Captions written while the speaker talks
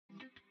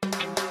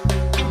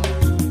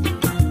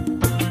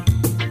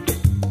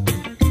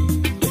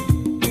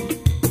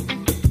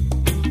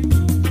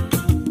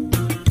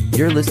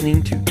You're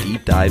listening to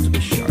Deep Dives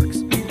with Sharks,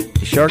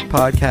 a shark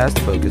podcast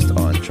focused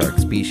on shark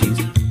species,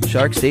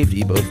 shark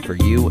safety both for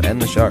you and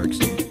the sharks,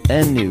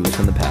 and news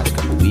from the past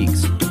couple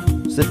weeks.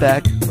 Sit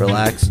back,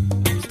 relax,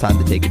 it's time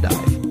to take a dive.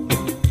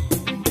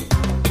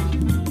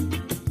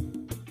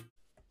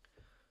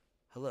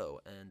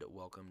 Hello, and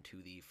welcome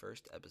to the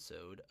first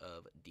episode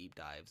of Deep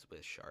Dives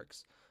with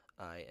Sharks.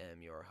 I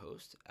am your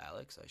host,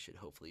 Alex. I should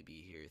hopefully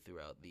be here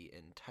throughout the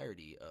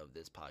entirety of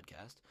this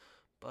podcast,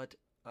 but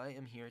I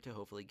am here to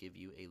hopefully give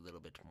you a little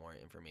bit more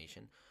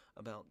information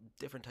about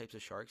different types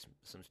of sharks,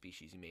 some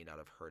species you may not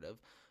have heard of,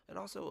 and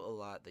also a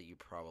lot that you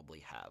probably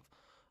have.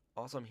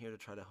 Also, I'm here to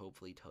try to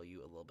hopefully tell you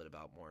a little bit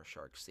about more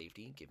shark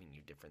safety, giving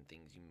you different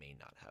things you may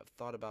not have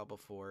thought about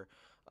before,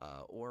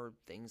 or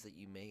things that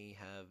you may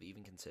have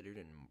even considered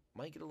and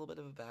might get a little bit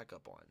of a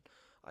backup on.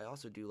 I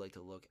also do like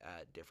to look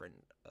at different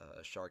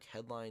shark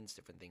headlines,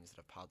 different things that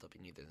have popped up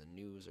in either the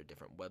news or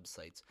different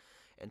websites,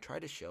 and try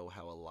to show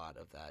how a lot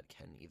of that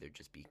can either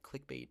just be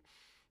clickbait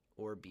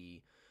or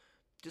be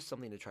just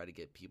something to try to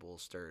get people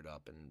stirred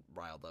up and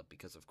riled up,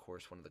 because of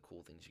course one of the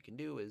cool things you can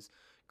do is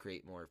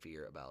create more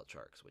fear about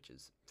sharks, which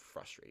is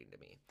frustrating to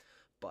me.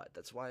 But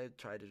that's why I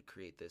try to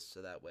create this,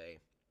 so that way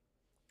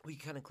we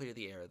kind of clear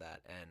the air of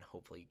that and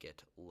hopefully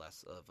get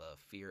less of a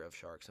fear of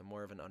sharks and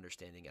more of an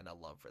understanding and a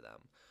love for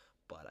them.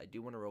 But I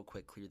do want to real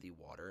quick clear the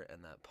water,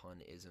 and that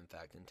pun is in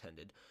fact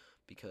intended,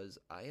 because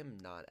I am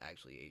not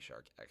actually a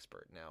shark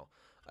expert. Now,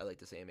 I like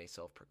to say I'm a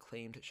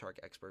self-proclaimed shark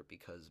expert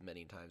because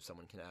many times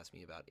someone can ask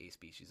me about a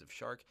species of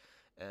shark,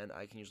 and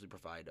I can usually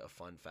provide a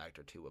fun fact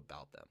or two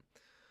about them.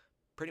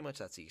 Pretty much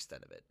that's the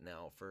extent of it.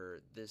 Now,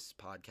 for this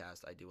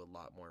podcast, I do a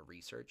lot more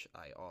research.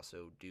 I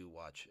also do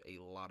watch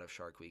a lot of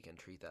Shark Week and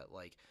treat that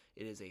like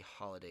it is a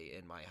holiday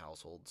in my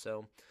household.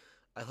 So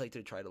I like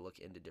to try to look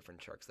into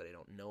different sharks that I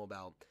don't know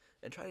about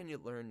and try to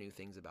learn new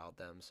things about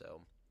them.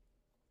 So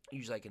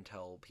usually I can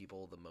tell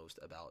people the most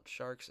about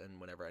sharks,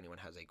 and whenever anyone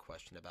has a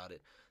question about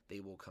it,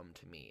 they will come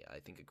to me. I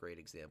think a great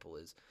example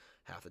is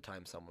half the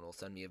time someone will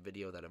send me a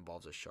video that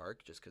involves a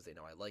shark just because they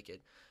know I like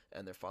it,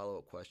 and their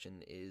follow-up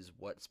question is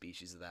what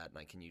species is that, and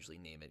I can usually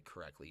name it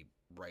correctly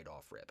right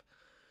off rip.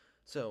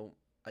 So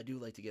I do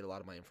like to get a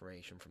lot of my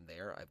information from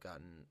there. I've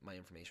gotten my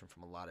information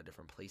from a lot of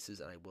different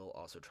places, and I will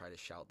also try to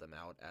shout them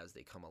out as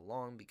they come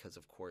along, because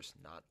of course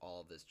not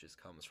all of this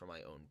just comes from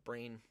my own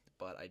brain,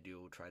 but I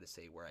do try to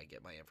say where I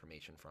get my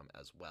information from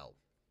as well.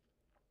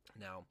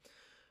 Now,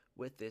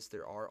 with this,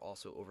 there are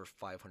also over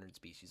 500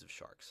 species of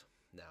sharks.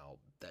 Now,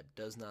 that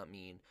does not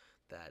mean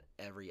that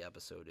every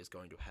episode is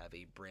going to have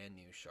a brand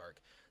new shark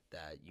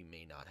that you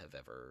may not have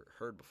ever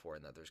heard before,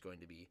 and that there's going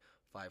to be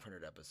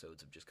 500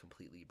 episodes of just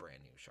completely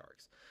brand new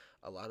sharks.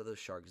 A lot of those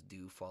sharks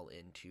do fall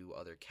into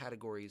other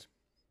categories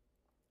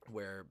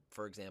where,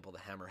 for example, the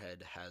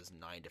hammerhead has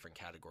 9 different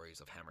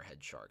categories of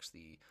hammerhead sharks.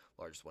 The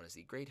largest one is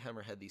the great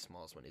hammerhead, the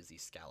smallest one is the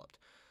scalloped.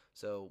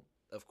 So,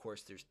 of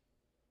course, there's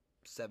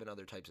 7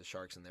 other types of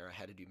sharks in there. I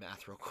had to do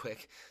math real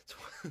quick.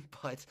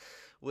 But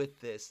with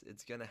this,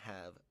 it's going to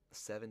have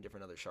 7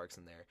 different other sharks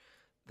in there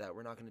that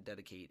we're not going to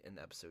dedicate an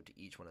episode to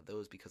each one of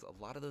those, because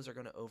a lot of those are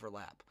going to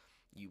overlap.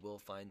 You will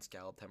find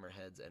scalloped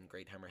hammerheads and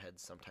great hammerheads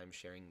sometimes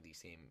sharing the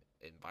same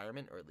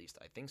environment, or at least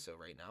I think so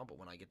right now, but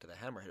when I get to the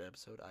hammerhead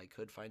episode, I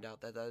could find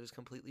out that that is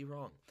completely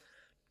wrong.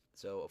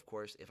 So, of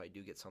course, if I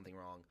do get something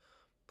wrong,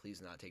 please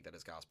do not take that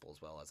as gospel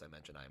as well. As I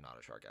mentioned, I am not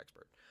a shark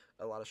expert.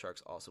 A lot of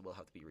sharks also will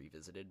have to be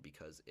revisited,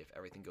 because if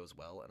everything goes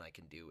well and I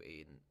can do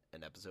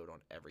an episode on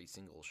every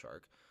single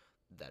shark,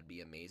 that'd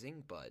be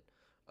amazing, but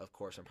of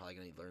course, I'm probably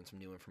going to learn some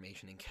new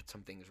information and get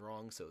some things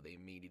wrong, so they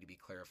may need to be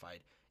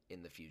clarified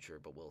in the future,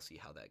 but we'll see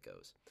how that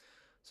goes.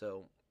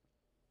 So,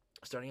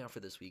 starting out for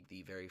this week,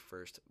 the very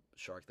first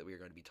shark that we are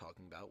going to be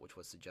talking about, which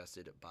was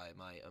suggested by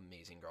my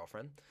amazing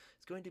girlfriend,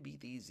 is going to be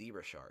the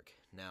zebra shark.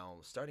 Now,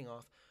 starting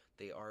off,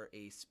 they are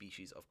a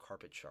species of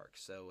carpet shark.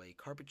 So a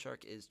carpet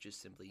shark is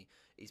just simply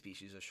a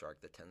species of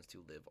shark that tends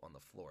to live on the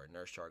floor.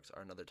 Nurse sharks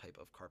are another type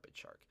of carpet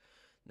shark.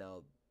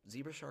 Now,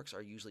 zebra sharks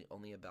are usually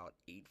only about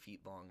 8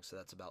 feet long, so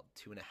that's about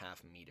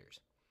 2.5 meters.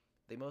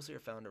 They mostly are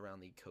found around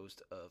the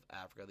coast of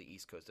Africa, the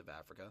east coast of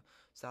Africa,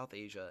 South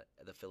Asia,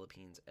 the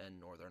Philippines, and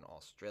northern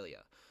Australia.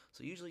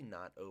 So usually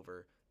not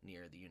over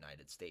near the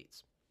United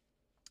States.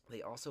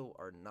 They also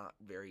are not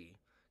very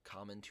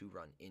common to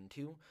run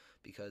into,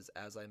 because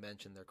as I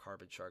mentioned, they're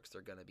carpet sharks.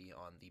 They're going to be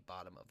on the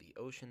bottom of the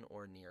ocean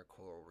or near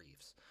coral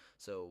reefs.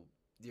 So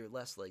you're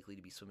less likely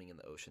to be swimming in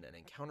the ocean and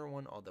encounter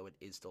one, although it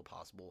is still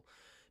possible,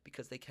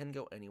 because they can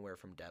go anywhere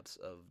from depths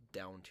of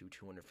down to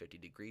 250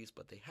 degrees,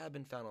 but they have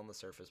been found on the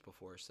surface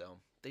before, so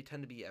they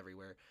tend to be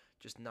everywhere,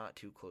 just not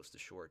too close to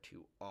shore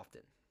too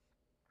often.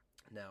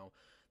 Now,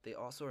 they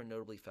also are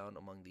notably found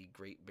among the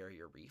Great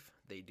Barrier Reef.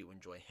 They do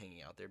enjoy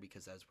hanging out there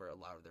because that's where a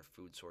lot of their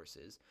food source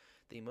is.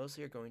 They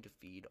mostly are going to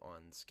feed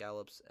on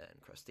scallops and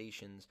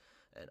crustaceans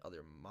and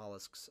other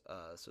mollusks,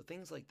 so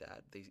things like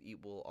that.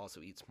 Will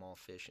also eat small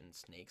fish and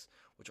snakes,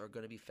 which are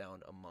going to be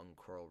found among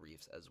coral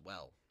reefs as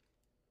well.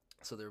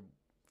 So their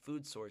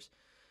food source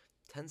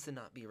tends to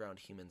not be around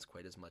humans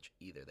quite as much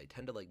either. They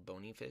tend to like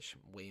bony fish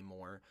way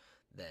more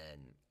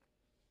than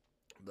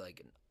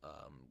like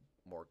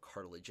more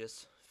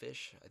cartilaginous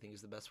fish, I think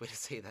is the best way to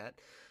say that.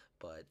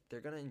 But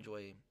they're going to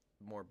enjoy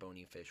more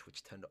bony fish,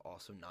 which tend to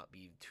also not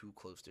be too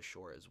close to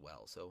shore as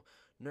well. So,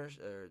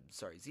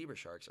 zebra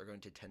sharks are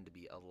going to tend to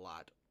be a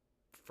lot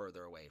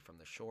further away from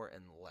the shore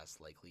and less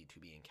likely to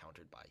be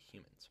encountered by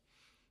humans.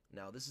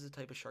 Now, this is a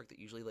type of shark that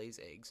usually lays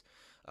eggs.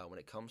 When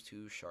it comes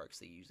to sharks,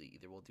 they usually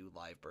either will do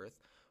live birth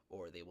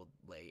or they will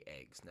lay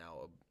eggs.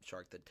 Now, a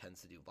shark that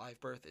tends to do live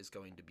birth is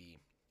going to be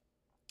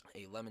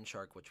a lemon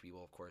shark, which we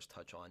will, of course,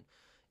 touch on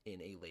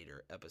in a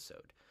later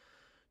episode.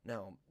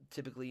 Now,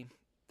 typically,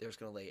 there's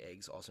going to lay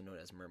eggs, also known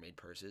as mermaid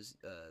purses.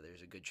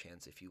 There's a good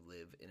chance if you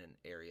live in an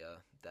area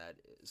that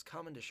is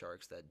common to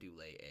sharks that do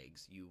lay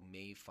eggs, you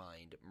may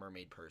find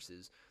mermaid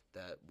purses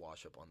that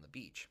wash up on the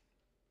beach.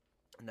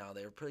 Now,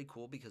 they're pretty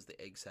cool because the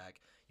egg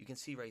sac, you can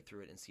see right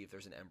through it and see if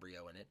there's an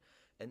embryo in it.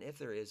 And if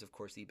there is, of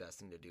course, the best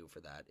thing to do for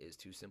that is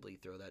to simply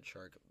throw that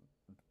shark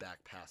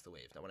back past the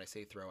waves. Now, when I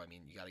say throw, I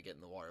mean you got to get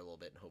in the water a little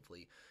bit and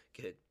hopefully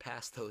get it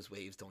past those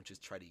waves. Don't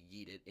just try to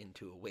yeet it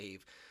into a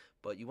wave,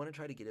 but you want to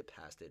try to get it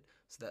past it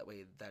so that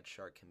way that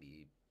shark can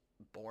be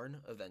born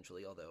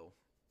eventually. Although,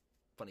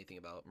 funny thing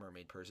about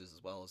mermaid purses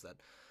as well is that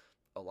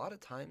a lot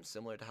of times,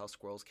 similar to how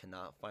squirrels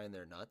cannot find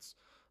their nuts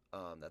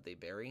that they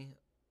bury,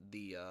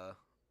 the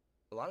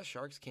a lot of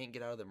sharks can't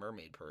get out of the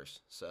mermaid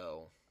purse.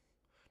 So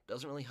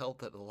doesn't really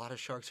help that a lot of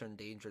sharks are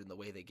endangered in the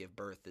way they give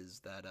birth is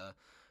that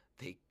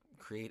they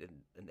create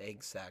an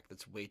egg sac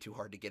that's way too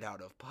hard to get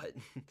out of. But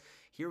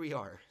here we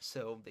are.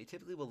 So they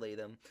typically will lay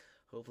them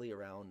hopefully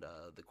around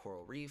the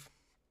coral reef,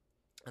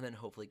 and then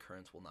hopefully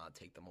currents will not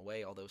take them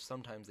away, although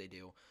sometimes they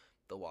do.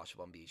 They'll wash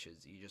up on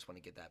beaches. You just want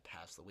to get that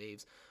past the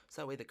waves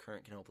so that way the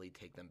current can hopefully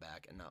take them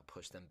back and not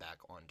push them back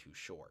onto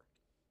shore.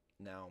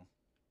 Now,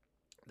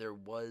 there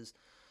was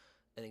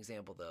an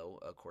example, though,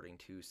 according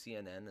to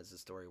CNN, is a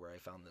story where I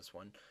found this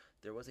one.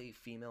 There was a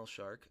female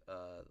shark,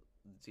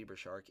 zebra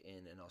shark,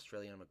 in an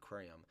Australian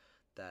aquarium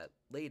that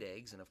laid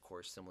eggs, and of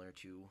course, similar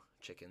to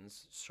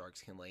chickens,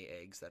 sharks can lay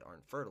eggs that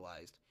aren't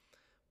fertilized.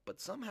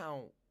 But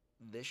somehow,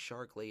 this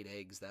shark laid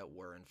eggs that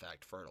were in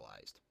fact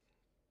fertilized.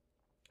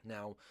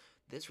 Now,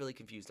 this really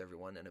confused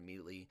everyone, and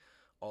immediately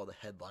all the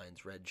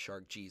headlines read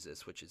Shark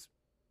Jesus, which is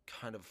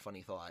kind of a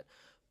funny thought,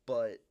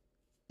 but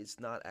it's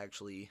not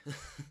actually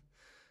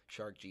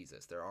Shark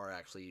Jesus. There are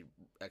actually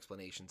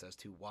explanations as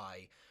to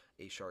why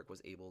a shark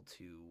was able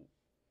to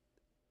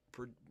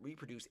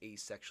reproduce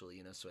asexually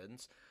in a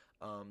sense.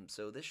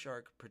 So this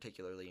shark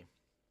particularly,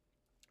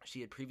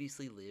 she had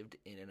previously lived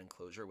in an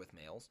enclosure with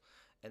males,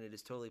 and it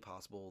is totally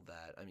possible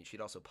that, I mean, she'd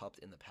also pupped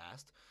in the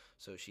past,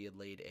 so she had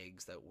laid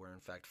eggs that were in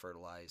fact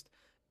fertilized,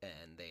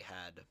 and they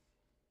had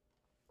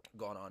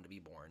gone on to be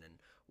born, and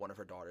one of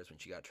her daughters, when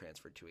she got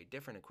transferred to a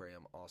different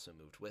aquarium, also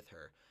moved with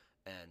her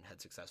and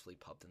had successfully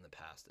pupped in the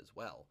past as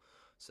well.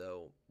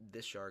 So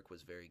this shark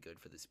was very good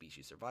for the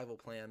species survival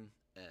plan,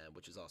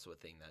 which is also a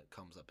thing that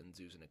comes up in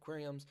zoos and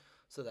aquariums,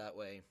 so that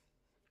way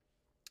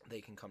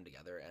they can come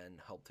together and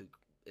help to,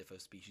 if a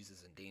species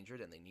is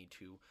endangered and they need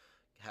to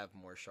have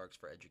more sharks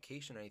for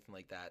education or anything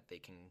like that, they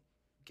can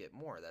get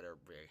more that are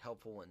very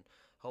helpful and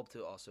help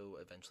to also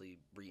eventually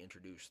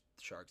reintroduce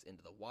sharks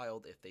into the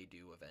wild if they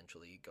do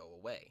eventually go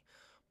away.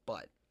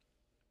 But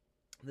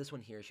this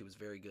one here, she was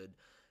very good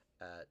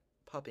at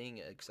pupping,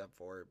 except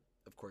for,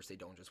 of course, they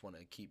don't just want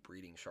to keep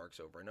breeding sharks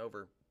over and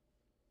over.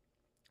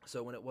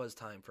 So when it was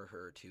time for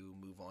her to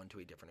move on to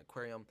a different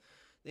aquarium,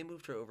 they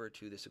moved her over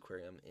to this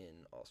aquarium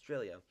in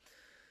Australia.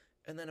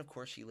 And then, of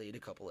course, she laid a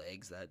couple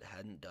eggs that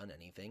hadn't done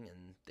anything,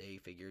 and they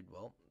figured,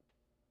 well,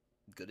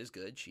 good is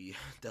good. She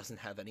doesn't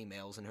have any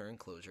males in her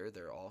enclosure.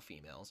 They're all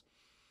females.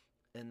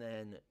 And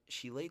then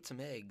she laid some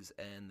eggs,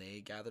 and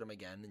they gathered them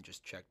again and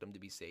just checked them to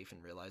be safe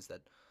and realized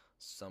that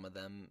some of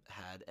them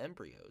had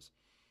embryos.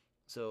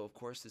 So, of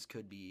course, this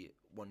could be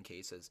one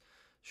case, as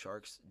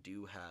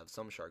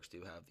some sharks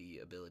do have the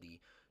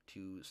ability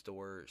to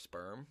store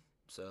sperm.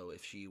 So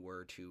if she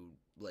were to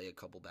lay a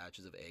couple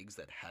batches of eggs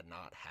that had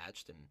not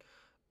hatched and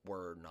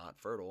were not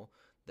fertile,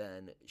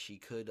 then she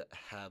could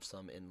have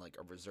some in like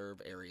a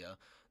reserve area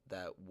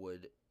that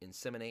would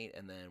inseminate,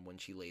 and then when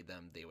she laid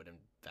them, they would in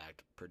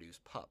fact produce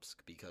pups,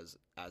 because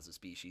as a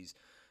species,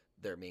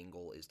 their main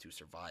goal is to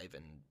survive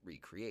and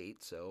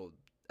recreate, so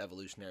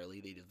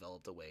evolutionarily they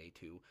developed a way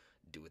to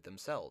do it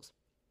themselves.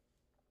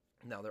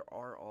 Now, there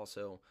are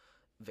also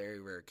very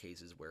rare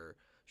cases where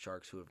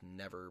sharks who have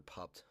never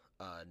pupped,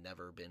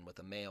 never been with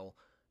a male,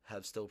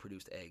 have still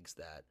produced eggs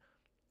that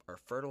are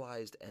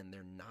fertilized, and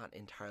they're not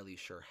entirely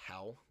sure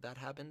how that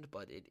happened,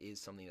 but it is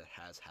something that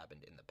has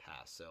happened in the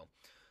past. So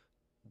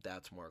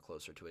that's more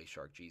closer to a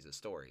Shark Jesus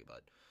story,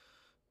 but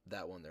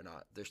that one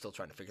they're still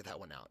trying to figure that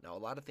one out. Now, a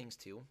lot of things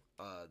too,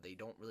 they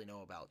don't really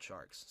know about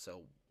sharks.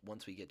 So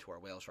once we get to our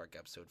whale shark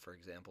episode, for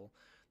example,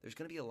 there's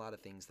going to be a lot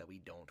of things that we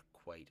don't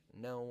quite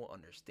know,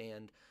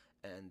 understand,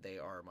 and they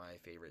are my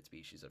favorite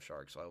species of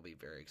sharks, so I'll be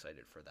very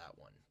excited for that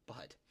one.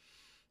 But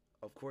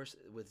of course,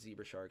 with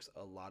zebra sharks,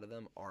 a lot of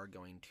them are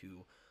going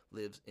to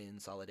live in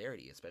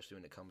solidarity, especially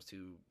when it comes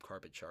to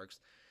carpet sharks.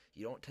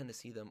 You don't tend to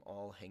see them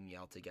all hanging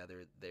out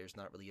together. There's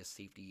not really a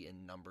safety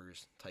in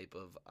numbers type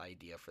of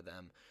idea for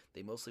them.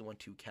 They mostly want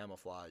to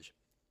camouflage,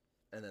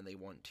 and then they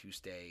want to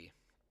stay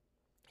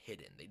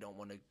hidden. They don't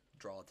want to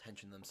draw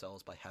attention to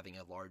themselves by having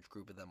a large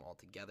group of them all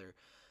together.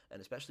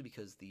 And especially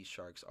because these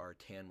sharks are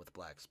tan with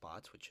black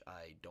spots, which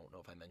I don't know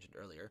if I mentioned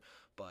earlier,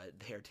 but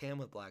they are tan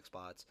with black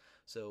spots.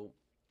 So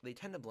they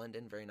tend to blend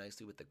in very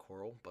nicely with the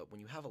coral, but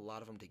when you have a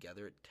lot of them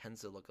together, it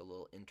tends to look a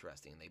little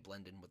interesting. They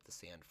blend in with the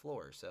sand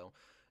floor, so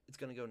it's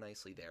going to go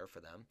nicely there for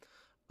them.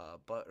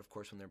 But of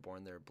course, when they're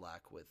born, they're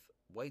black with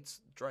white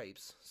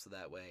stripes, so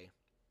that way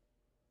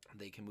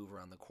they can move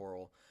around the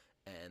coral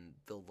and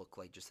they'll look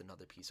like just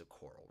another piece of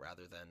coral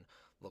rather than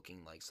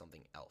looking like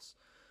something else.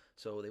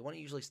 So they want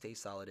to usually stay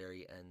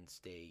solitary and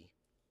stay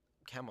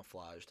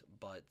camouflaged,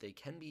 but they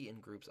can be in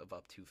groups of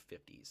up to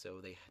 50, so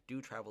they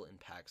do travel in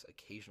packs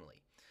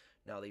occasionally.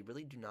 Now, they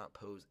really do not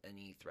pose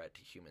any threat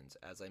to humans.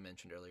 As I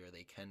mentioned earlier,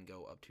 they can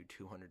go up to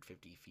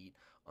 250 feet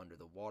under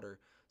the water,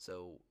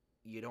 so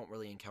you don't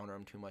really encounter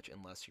them too much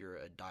unless you're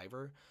a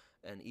diver.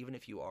 And even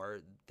if you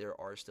are, there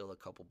are still a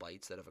couple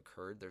bites that have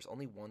occurred. There's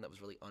only one that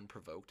was really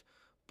unprovoked,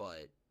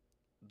 but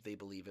they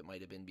believe it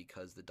might have been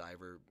because the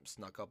diver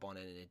snuck up on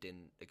it and it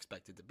didn't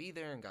expect it to be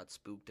there and got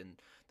spooked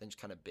and then just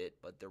kind of bit,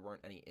 but there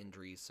weren't any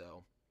injuries,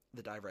 so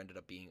the diver ended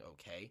up being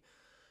okay.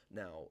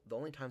 Now, the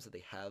only times that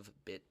they have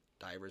bit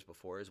divers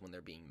before is when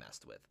they're being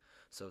messed with.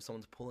 So if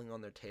someone's pulling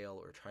on their tail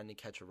or trying to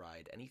catch a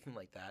ride, anything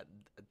like that,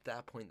 at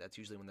that point, that's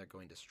usually when they're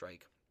going to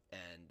strike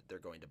and they're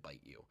going to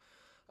bite you.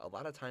 A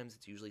lot of times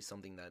it's usually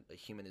something that a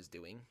human is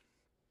doing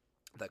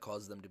that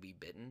causes them to be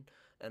bitten.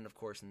 And of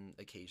course, in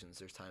occasions,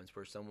 there's times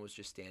where someone was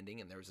just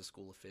standing and there was a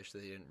school of fish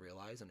that they didn't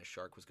realize, and a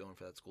shark was going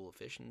for that school of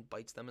fish and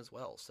bites them as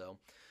well. So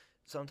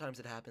sometimes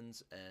it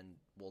happens, and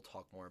we'll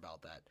talk more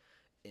about that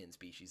in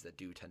species that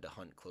do tend to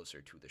hunt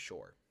closer to the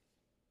shore.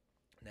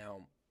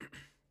 Now,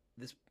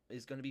 this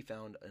is going to be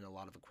found in a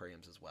lot of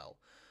aquariums as well.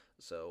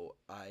 So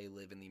I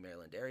live in the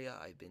Maryland area.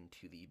 I've been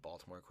to the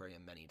Baltimore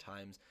Aquarium many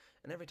times,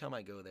 and every time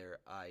I go there,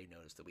 I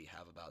notice that we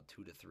have about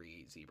 2 to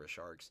 3 zebra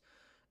sharks.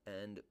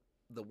 And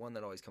the one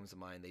that always comes to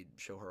mind, they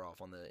show her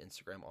off on the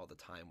Instagram all the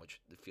time, which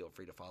feel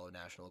free to follow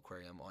National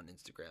Aquarium on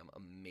Instagram.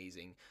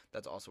 Amazing.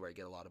 That's also where I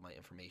get a lot of my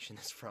information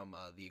is from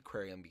the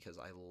aquarium, because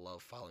I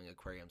love following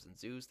aquariums and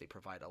zoos. They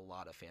provide a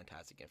lot of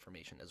fantastic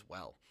information as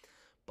well.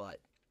 But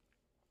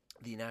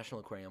the National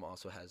Aquarium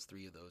also has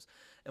 3 of those,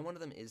 and one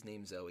of them is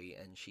named Zoe,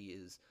 and she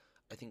is,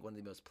 I think, one of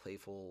the most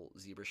playful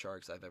zebra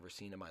sharks I've ever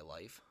seen in my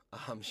life.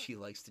 She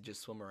likes to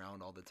just swim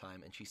around all the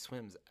time, and she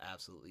swims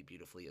absolutely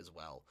beautifully as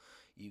well.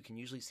 You can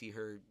usually see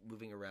her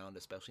moving around,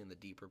 especially in the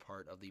deeper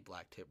part of the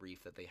blacktip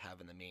reef that they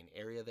have in the main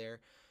area there,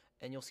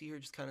 and you'll see her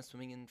just kind of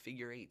swimming in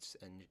figure eights,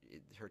 and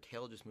her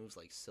tail just moves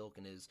like silk,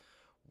 and is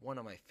one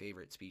of my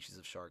favorite species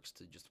of sharks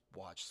to just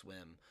watch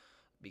swim,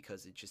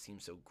 because it just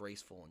seems so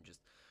graceful and just,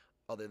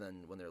 other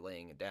than when they're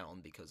laying it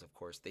down, because of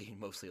course they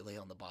mostly lay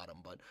on the bottom,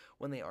 but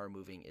when they are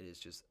moving, it is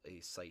just a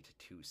sight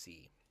to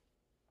see.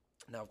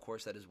 Now, of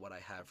course, that is what I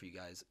have for you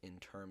guys in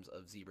terms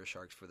of zebra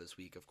sharks for this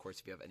week. Of course,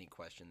 if you have any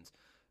questions,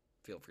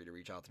 feel free to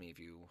reach out to me if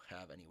you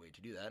have any way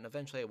to do that, and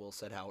eventually I will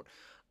set out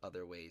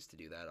other ways to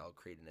do that. I'll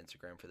create an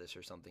Instagram for this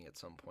or something at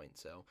some point,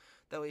 so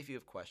that way if you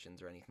have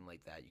questions or anything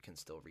like that, you can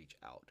still reach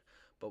out.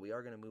 But we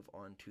are going to move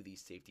on to the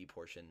safety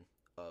portion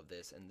of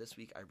this, and this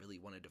week I really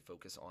wanted to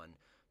focus on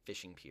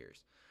fishing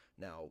piers.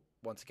 Now,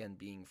 once again,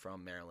 being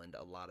from Maryland,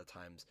 a lot of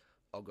times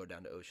I'll go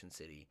down to Ocean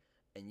City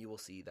and you will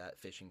see that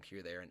fishing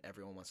pier there, and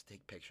everyone wants to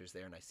take pictures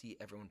there, and I see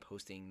everyone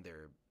posting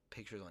their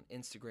pictures on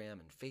Instagram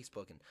and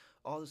Facebook and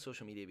all the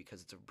social media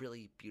because it's a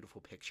really beautiful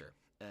picture.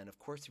 And of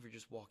course, if you're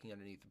just walking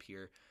underneath the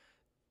pier,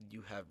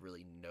 you have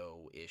really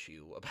no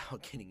issue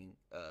about getting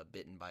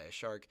bitten by a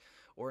shark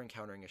or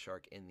encountering a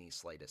shark in the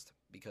slightest,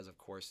 because of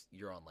course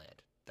you're on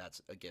land.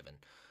 That's a given.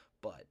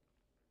 But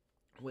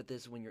with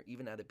this, when you're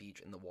even at a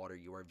beach in the water,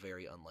 you are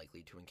very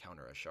unlikely to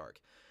encounter a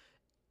shark.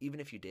 Even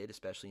if you did,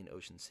 especially in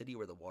Ocean City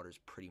where the water's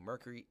pretty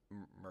murky,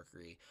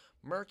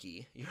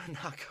 you're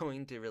not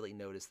going to really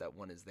notice that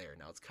one is there.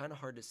 Now, it's kind of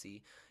hard to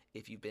see.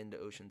 If you've been to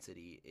Ocean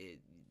City,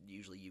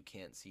 usually you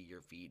can't see your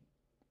feet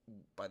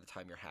by the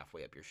time you're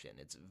halfway up your shin.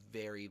 It's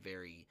very,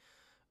 very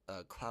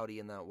cloudy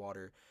in that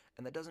water,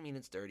 and that doesn't mean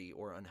it's dirty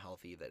or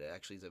unhealthy. That it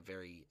actually is a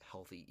very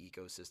healthy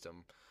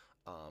ecosystem.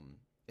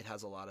 It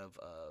has a lot of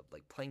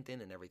like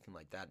plankton and everything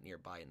like that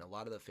nearby, and a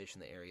lot of the fish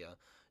in the area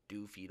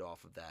do feed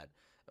off of that.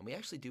 And we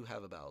actually do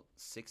have about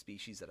 6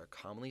 species that are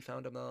commonly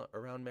found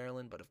around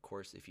Maryland, but of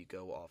course, if you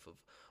go off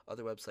of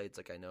other websites,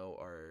 like I know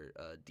our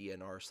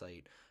DNR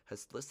site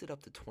has listed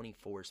up to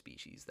 24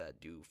 species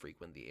that do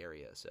frequent the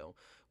area. So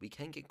we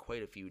can get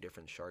quite a few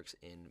different sharks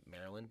in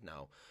Maryland.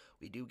 Now,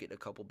 we do get a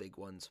couple big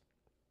ones,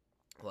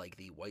 like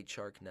the white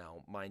shark.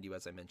 Now, mind you,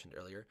 as I mentioned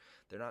earlier,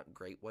 they're not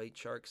great white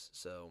sharks,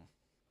 so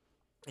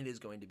it is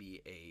going to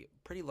be a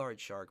pretty large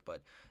shark,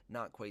 but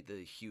not quite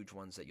the huge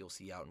ones that you'll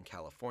see out in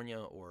California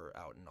or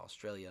out in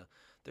Australia.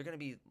 They're going to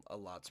be a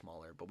lot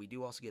smaller, but we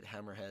do also get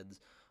hammerheads.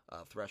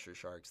 Thresher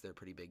sharks, they're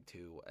pretty big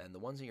too. And the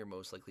ones that you're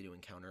most likely to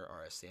encounter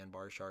are a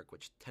sandbar shark,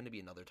 which tend to be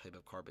another type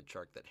of carpet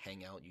shark that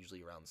hang out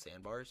usually around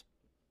sandbars.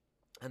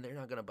 And they're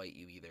not going to bite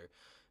you either.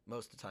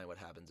 Most of the time, what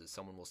happens is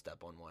someone will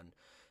step on one,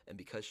 and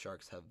because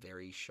sharks have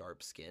very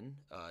sharp skin,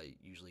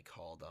 usually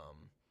called,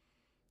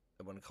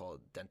 I want to call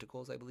it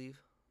denticles, I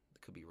believe.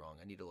 It could be wrong.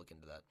 I need to look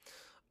into that.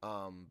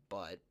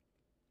 But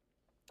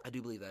I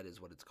do believe that is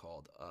what it's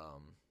called.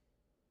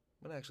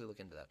 I'm going to actually look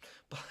into that.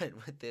 But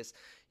with this,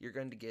 you're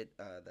going to get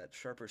that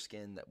sharper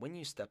skin that when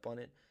you step on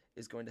it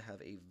is going to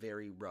have a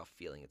very rough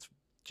feeling. It's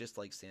just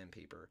like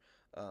sandpaper.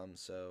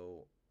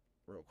 So,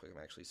 real quick,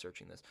 I'm actually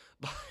searching this.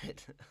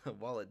 But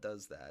while it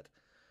does that,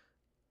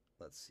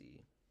 let's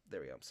see.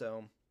 There we go.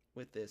 So,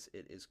 with this,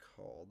 it is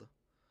called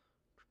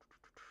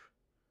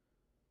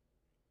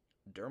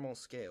dermal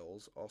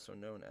scales, also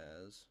known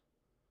as,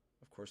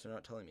 of course, they're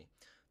not telling me.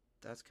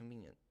 That's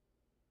convenient.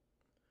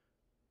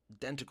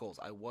 Denticles.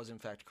 I was in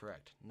fact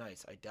correct.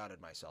 Nice. I doubted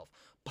myself.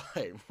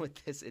 But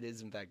with this, it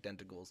is in fact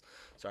denticles.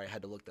 Sorry, I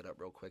had to look that up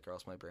real quick or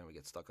else my brain would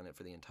get stuck on it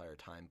for the entire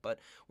time. But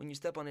when you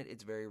step on it,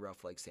 it's very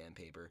rough like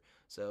sandpaper.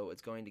 So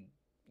it's going to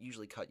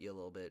usually cut you a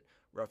little bit,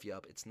 rough you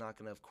up. It's not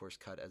going to, of course,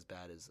 cut as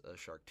bad as a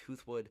shark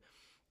tooth would.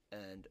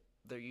 And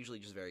they're usually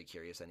just very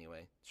curious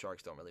anyway.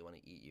 Sharks don't really want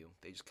to eat you.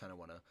 They just kind of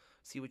want to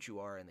see what you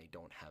are, and they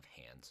don't have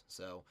hands.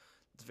 So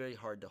it's very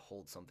hard to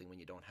hold something when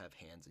you don't have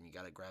hands, and you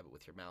got to grab it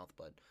with your mouth.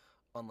 But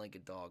unlike a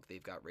dog,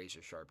 they've got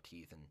razor sharp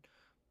teeth, and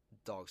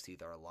dogs'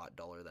 teeth are a lot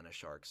duller than a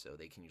shark's, so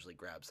they can usually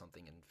grab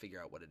something and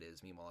figure out what it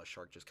is. Meanwhile, a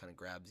shark just kind of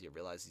grabs you,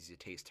 realizes you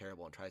taste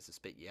terrible, and tries to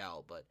spit you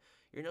out, but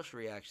your initial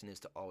reaction is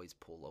to always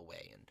pull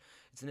away, and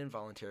it's an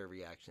involuntary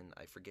reaction.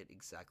 I forget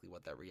exactly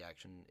what that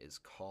reaction is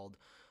called,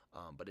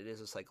 but it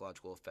is a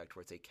psychological effect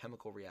where it's a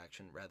chemical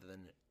reaction rather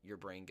than your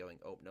brain going,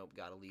 oh, nope,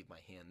 gotta leave my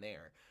hand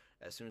there.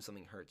 As soon as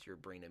something hurts, your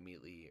brain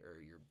immediately,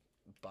 or your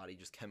body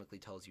just chemically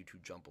tells you to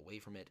jump away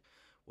from it,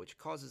 which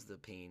causes the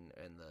pain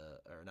and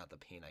or not the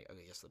pain,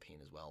 I guess the pain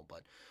as well,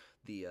 but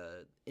the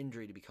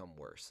injury to become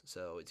worse.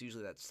 So it's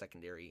usually that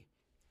secondary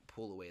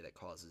pull away that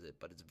causes it,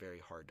 but it's very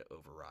hard to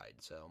override.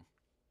 So,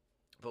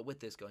 but with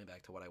this, going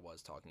back to what I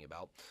was talking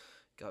about,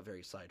 got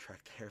very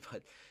sidetracked there,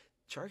 but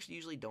sharks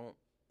usually don't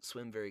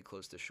swim very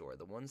close to shore.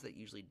 The ones that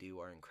usually do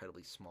are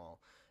incredibly small,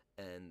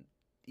 and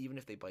even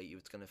if they bite you,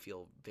 it's going to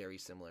feel very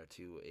similar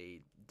to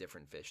a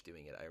different fish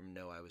doing it. I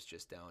know I was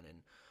just down in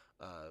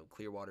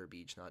Clearwater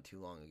Beach not too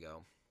long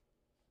ago,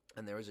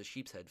 and there was a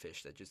sheep's head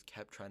fish that just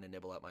kept trying to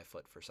nibble at my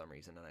foot for some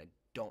reason, and I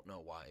don't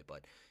know why,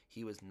 but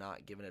he was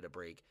not giving it a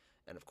break.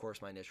 And of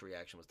course, my initial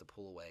reaction was to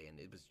pull away, and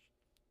it was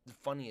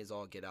funny as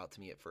all get out to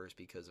me at first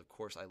because, of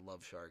course, I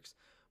love sharks,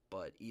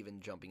 but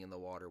even jumping in the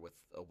water with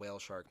a whale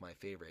shark, my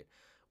favorite,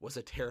 was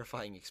a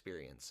terrifying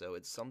experience. So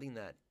it's something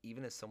that,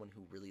 even as someone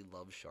who really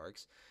loves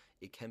sharks,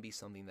 it can be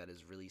something that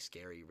is really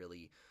scary,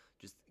 really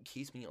just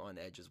keeps me on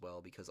edge as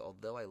well, because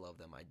although I love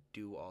them, I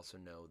do also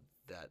know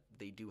that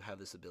they do have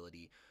this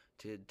ability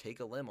to take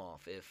a limb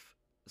off if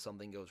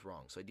something goes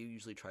wrong. So I do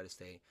usually try to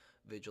stay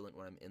vigilant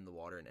when I'm in the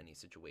water in any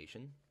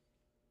situation.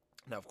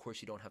 Now, of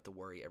course, you don't have to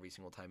worry every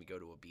single time you go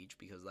to a beach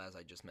because, as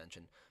I just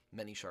mentioned,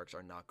 many sharks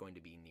are not going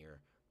to be near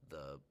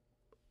the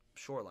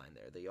shoreline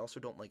there. They also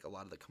don't like a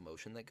lot of the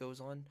commotion that goes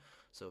on.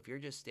 So if you're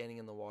just standing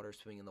in the water,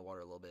 swimming in the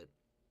water a little bit,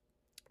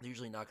 they're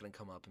usually not going to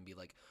come up and be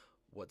like,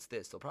 what's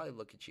this? They'll probably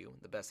look at you.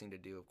 The best thing to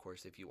do, of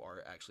course, if you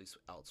are actually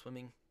out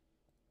swimming,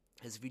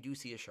 is if you do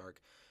see a shark,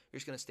 you're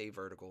just going to stay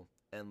vertical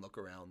and look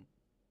around.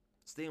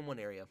 Stay in one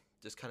area.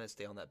 Just kind of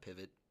stay on that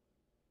pivot,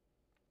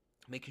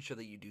 making sure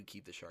that you do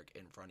keep the shark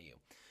in front of you,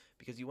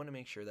 because you want to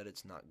make sure that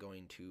it's not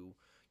going to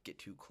get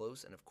too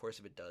close. And of course,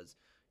 if it does,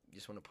 you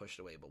just want to push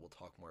it away, but we'll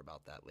talk more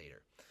about that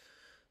later.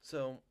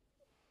 So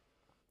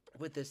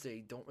with this,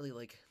 they don't really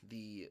like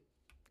the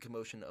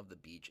commotion of the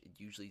beach. It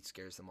usually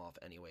scares them off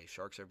anyway.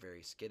 Sharks are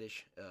very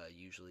skittish.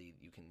 Usually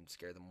you can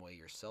scare them away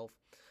yourself,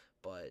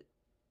 but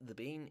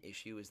the main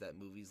issue is that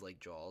movies like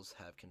Jaws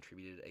have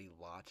contributed a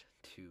lot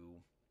to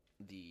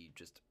the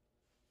just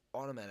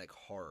automatic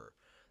horror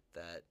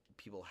that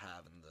people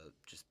have and the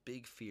just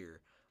big fear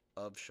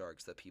of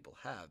sharks that people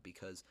have,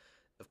 because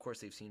of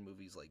course they've seen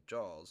movies like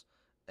Jaws,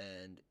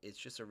 and it's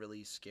just a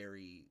really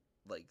scary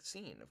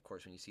scene, of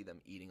course, when you see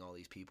them eating all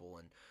these people,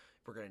 and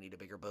we're going to need a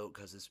bigger boat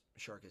because this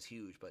shark is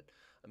huge. But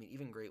I mean,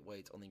 even great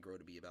whites only grow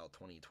to be about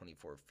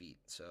 24 feet,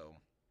 so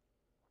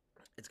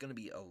it's going to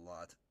be a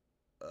lot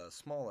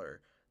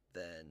smaller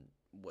than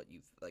what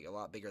you a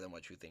lot bigger than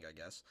what you think, I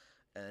guess.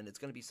 And it's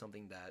going to be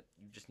something that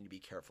you just need to be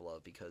careful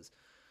of, because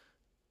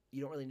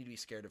you don't really need to be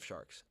scared of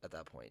sharks at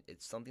that point.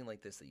 It's something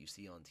like this that you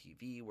see on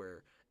TV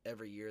where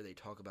every year they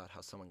talk about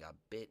how someone got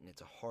bit and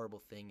it's a horrible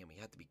thing and we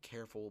have to be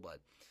careful, but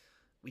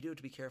we do have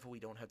to be careful. We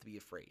don't have to be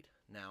afraid.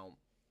 Now,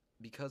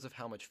 because of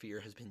how much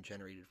fear has been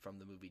generated from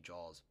the movie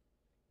Jaws,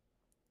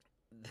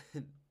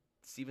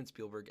 Steven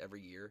Spielberg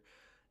every year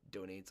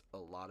donates a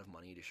lot of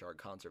money to shark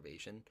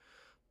conservation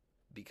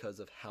because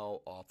of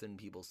how often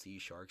people see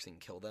sharks and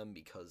kill them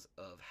because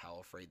of how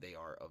afraid they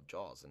are of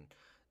Jaws. And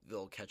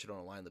they'll catch it on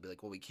a line. They'll be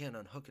like, well, we can't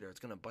unhook it or it's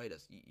going to bite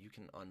us. You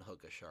can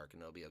unhook a shark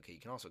and it'll be okay. You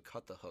can also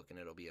cut the hook and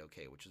it'll be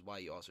okay, which is why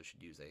you also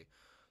should use a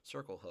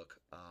circle hook.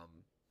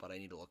 But I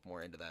need to look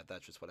more into that.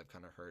 That's just what I've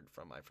kind of heard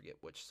from, I forget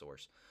which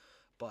source.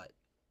 But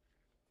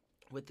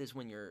with this,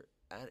 when you're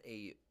at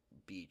a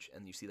beach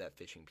and you see that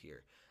fishing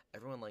pier,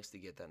 everyone likes to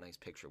get that nice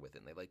picture with it.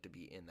 And they like to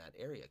be in that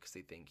area because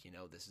they think,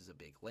 this is a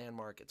big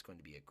landmark. It's going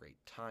to be a great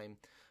time.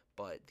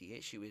 But the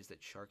issue is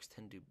that sharks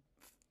tend to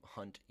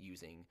hunt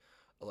using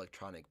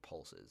electronic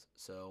pulses.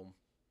 So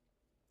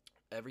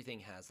everything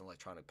has an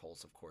electronic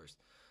pulse, of course.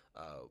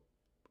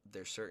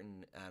 There's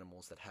certain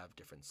animals that have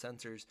different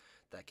sensors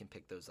that can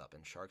pick those up,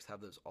 and sharks have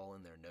those all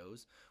in their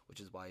nose, which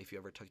is why if you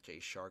ever touch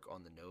a shark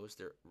on the nose,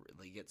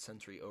 they get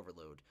sensory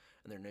overload,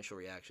 and their initial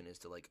reaction is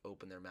to like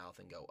open their mouth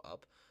and go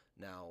up.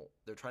 Now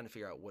they're trying to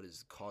figure out what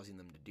is causing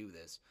them to do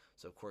this,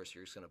 so of course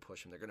you're just going to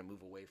push them. They're going to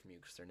move away from you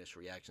because their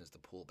initial reaction is to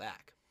pull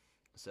back.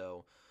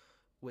 So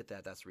with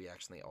that, that's the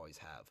reaction they always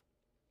have.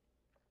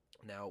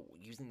 Now,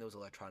 using those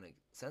electronic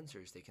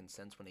sensors, they can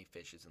sense when a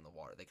fish is in the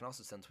water. They can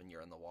also sense when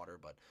you're in the water,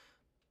 but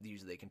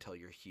usually they can tell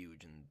you're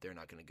huge and they're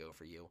not going to go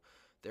for you.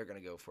 They're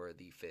going to go for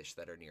the fish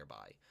that are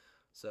nearby.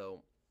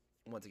 So,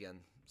 once again,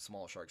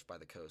 small sharks by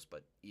the coast,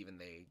 but even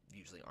they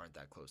usually aren't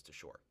that close to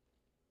shore.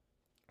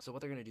 So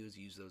what they're going to do is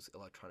use those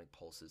electronic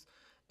pulses,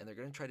 and they're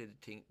going to try to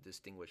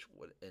distinguish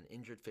what an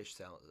injured fish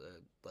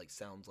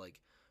sounds like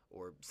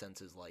or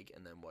senses like,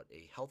 and then what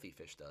a healthy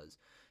fish does.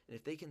 And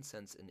if they can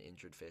sense an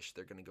injured fish,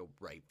 they're going to go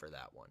right for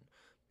that one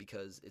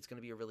because it's going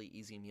to be a really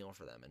easy meal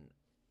for them. And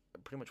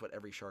pretty much what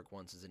every shark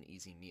wants is an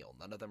easy meal.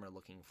 None of them are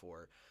looking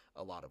for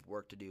a lot of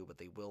work to do, but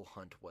they will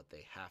hunt what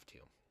they have to.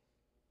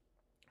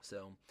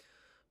 So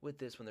with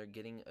this, when they're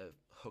getting a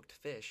hooked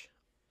fish,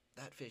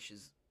 that fish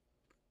is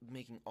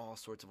making all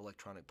sorts of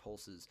electronic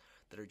pulses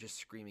that are just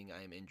screaming,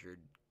 I am injured,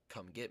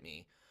 come get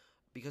me,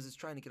 because it's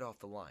trying to get off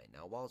the line.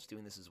 Now, while it's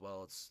doing this as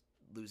well, it's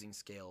losing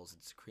scales,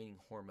 it's secreting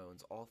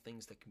hormones, all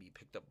things that can be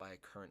picked up by a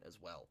current as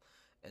well.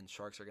 And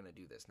sharks are going to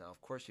do this. Now,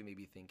 of course, you may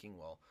be thinking,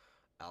 well,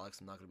 Alex,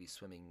 I'm not going to be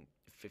swimming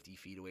 50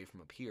 feet away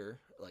from a pier,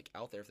 like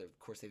out there. Of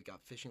course, they've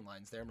got fishing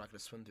lines there. I'm not going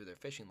to swim through their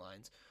fishing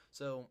lines.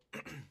 So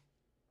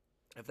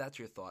if that's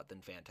your thought, then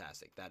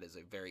fantastic. That is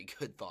a very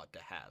good thought to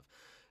have.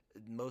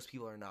 Most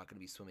people are not going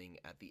to be swimming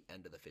at the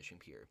end of the fishing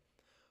pier.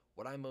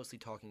 What I'm mostly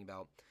talking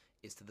about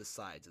is to the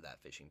sides of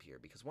that fishing pier,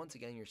 because once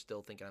again, you're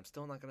still thinking, I'm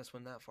still not going to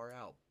swim that far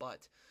out,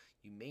 but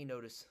you may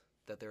notice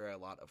that there are a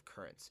lot of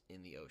currents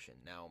in the ocean.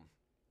 Now,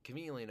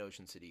 conveniently in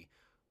Ocean City,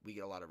 we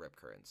get a lot of rip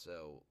currents,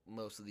 so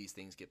most of these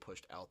things get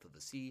pushed out to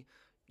the sea.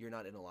 You're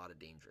not in a lot of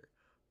danger,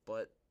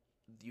 but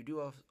you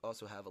do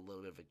also have a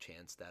little bit of a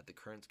chance that the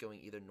current's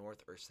going either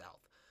north or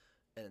south,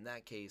 and in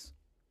that case,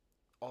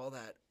 all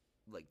that,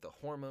 like the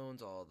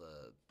hormones, all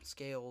the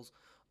scales,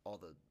 all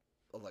the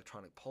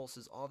electronic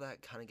pulses, all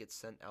that kind of gets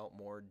sent out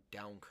more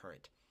down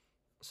current.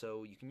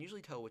 So you can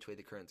usually tell which way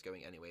the current's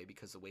going anyway,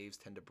 because the waves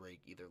tend to break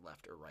either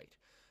left or right.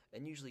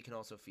 And usually you can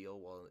also feel,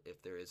 well,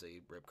 if there is a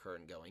rip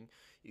current going,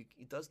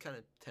 it does kind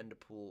of tend to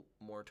pull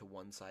more to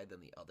one side than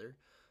the other.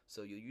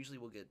 So you usually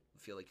will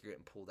feel like you're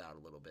getting pulled out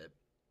a little bit.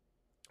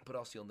 But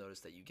also you'll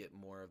notice that you get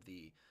more of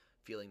the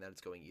feeling that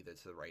it's going either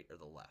to the right or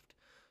the left.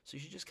 So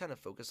you should just kind of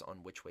focus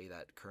on which way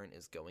that current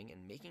is going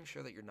and making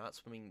sure that you're not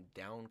swimming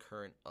down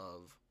current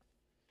of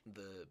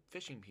the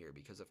fishing pier,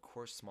 because of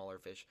course smaller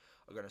fish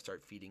are going to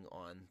start feeding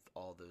on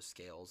all those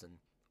scales and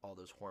all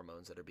those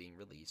hormones that are being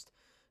released,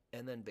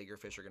 and then bigger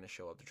fish are going to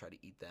show up to try to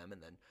eat them,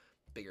 and then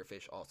bigger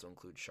fish also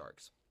include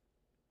sharks.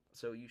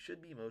 So you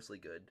should be mostly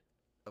good.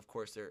 Of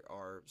course there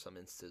are some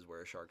instances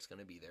where a shark's going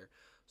to be there,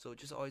 so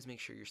just always make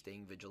sure you're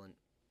staying vigilant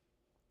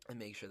and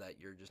make sure that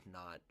you're just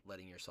not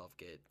letting yourself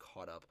get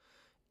caught up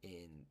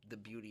in the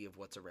beauty of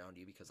what's around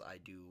you, because I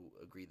do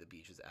agree the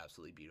beach is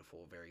absolutely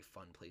beautiful, a very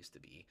fun place to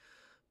be.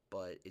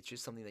 But it's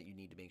just something that you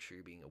need to make sure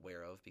you're being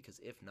aware of, because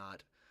if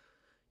not,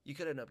 you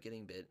could end up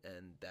getting bit,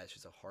 and that's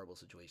just a horrible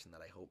situation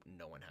that I hope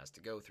no one has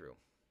to go through.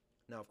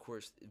 Now, of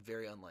course,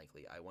 very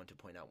unlikely. I want to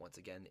point out once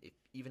again,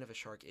 even if a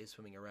shark is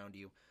swimming around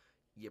you,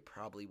 you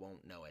probably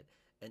won't know it.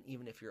 And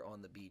even if you're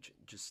on the beach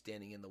just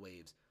standing in the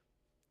waves,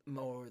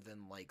 more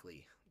than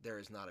likely there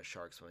is not a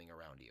shark swimming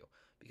around you,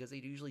 because they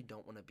usually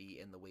don't want to be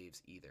in the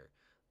waves either.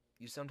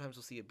 You sometimes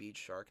will see a beach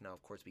shark. Now,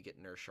 of course, we get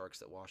nurse sharks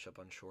that wash up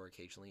on shore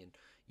occasionally, and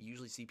you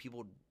usually see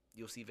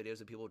you'll see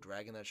videos of people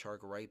dragging that shark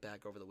right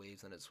back over the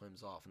waves, and it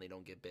swims off, and they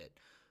don't get bit.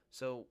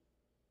 So,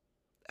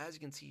 as you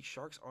can see,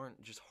 sharks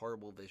aren't just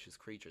horrible, vicious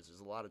creatures.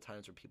 There's a lot of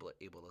times where people are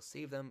able to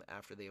save them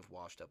after they have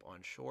washed up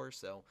on shore.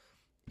 So,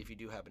 if you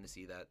do happen to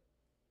see that,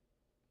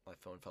 my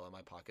phone fell out of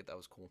my pocket, that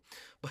was cool.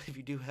 But if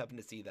you do happen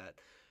to see that,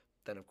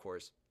 then of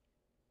course,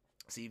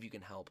 see if you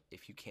can help.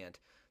 If you can't,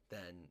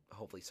 then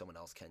hopefully someone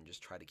else can.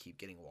 Just try to keep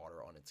getting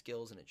water on its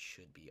gills, and it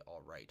should be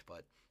all right.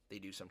 But they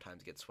do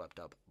sometimes get swept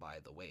up by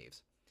the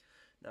waves.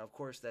 Now, of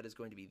course, that is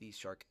going to be the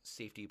shark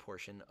safety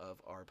portion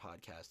of our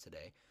podcast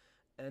today.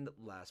 And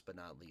last but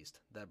not least,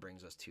 that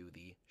brings us to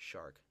the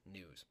shark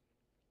news.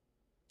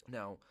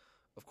 Now,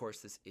 of course,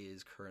 this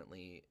is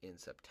currently in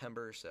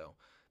September, so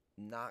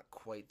not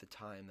quite the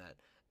time that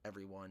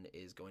everyone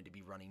is going to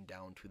be running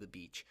down to the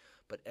beach.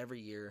 But every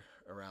year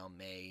around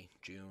May,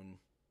 June,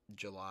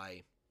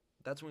 July,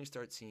 that's when we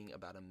start seeing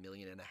about 1.5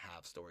 million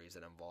stories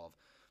that involve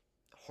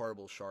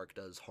horrible shark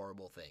does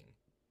horrible thing.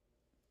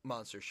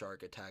 Monster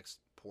shark attacks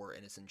poor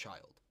innocent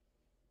child.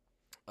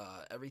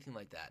 Everything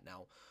like that.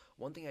 Now,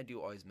 one thing I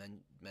do always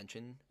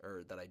mention,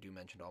 or that I do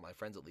mention to all my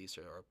friends at least,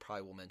 or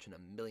probably will mention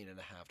 1.5 million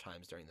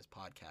times during this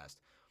podcast,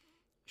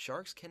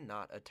 sharks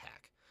cannot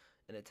attack.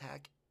 An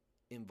attack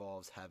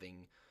involves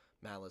having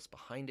malice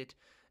behind it,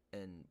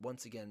 and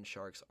once again,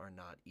 sharks are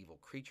not evil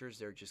creatures.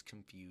 They're just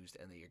confused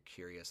and they are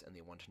curious and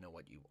they want to know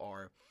what you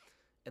are.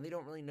 And they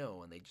don't really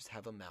know, and they just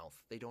have a mouth.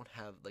 They don't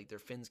have, like, their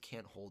fins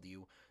can't hold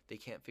you. They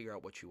can't figure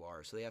out what you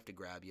are, so they have to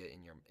grab you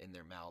in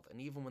their mouth. And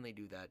even when they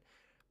do that,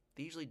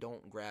 they usually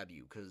don't grab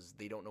you because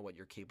they don't know what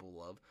you're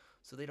capable of.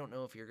 So they don't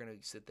know if you're going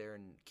to sit there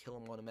and kill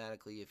them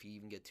automatically if you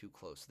even get too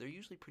close. So they're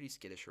usually pretty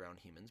skittish around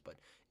humans, but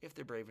if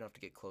they're brave enough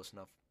to get close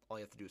enough, all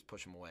you have to do is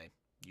push them away.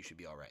 You should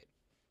be all right.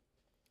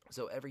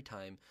 So every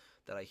time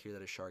that I hear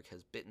that a shark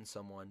has bitten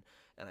someone,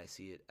 and I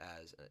see it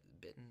as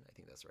bitten, I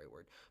think that's the right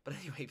word. But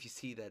anyway, if you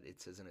see that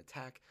it says an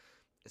attack,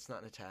 it's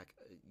not an attack.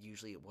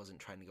 Usually it wasn't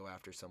trying to go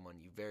after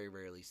someone. You very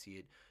rarely see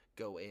it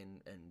go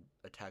in and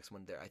attack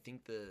someone there. I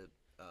think the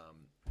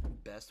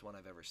best one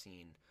I've ever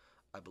seen,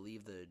 I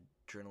believe the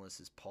journalist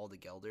is Paul de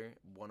Gelder,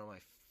 one of my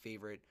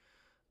favorite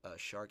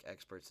shark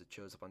experts that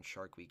shows up on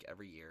Shark Week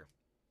every year.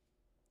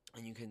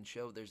 And you can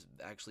show, there's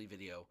actually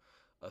video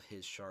of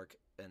his shark,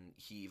 and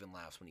he even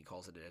laughs when he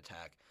calls it an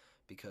attack,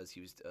 because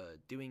he was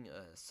doing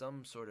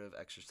some sort of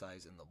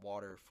exercise in the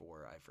water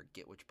for, I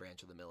forget which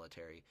branch of the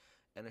military,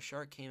 and a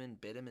shark came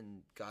and bit him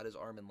and got his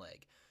arm and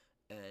leg.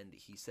 And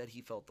he said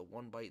he felt the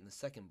one bite and the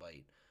second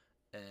bite,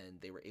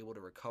 and they were able to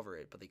recover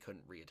it, but they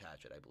couldn't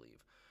reattach it, I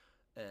believe.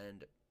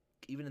 And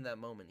even in that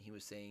moment, he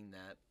was saying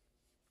that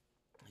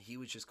he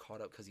was just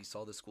caught up because he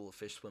saw the school of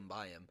fish swim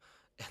by him,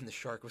 and the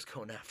shark was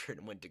going after it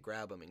and went to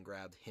grab him and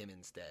grabbed him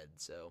instead.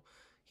 So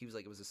he was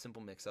like, it was a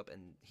simple mix-up,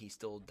 and he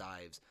still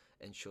dives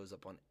and shows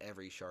up on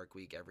every Shark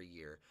Week every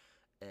year.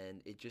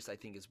 And it just, I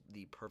think, is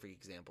the perfect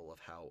example of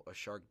how a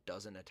shark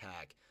doesn't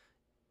attack.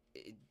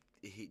 It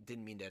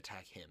didn't mean to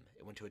attack him.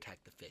 It went to attack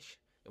the fish.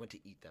 It went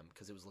to eat them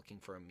because it was looking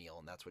for a meal,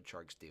 and that's what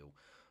sharks do.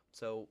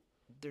 So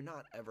they're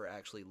not ever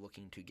actually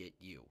looking to get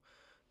you.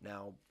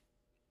 Now,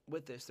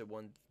 with this, the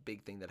one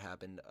big thing that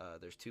happened,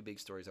 there's two big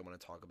stories I want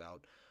to talk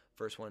about.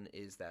 First one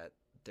is that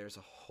there's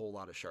a whole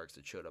lot of sharks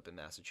that showed up in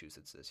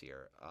Massachusetts this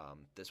year.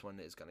 This one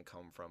is going to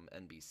come from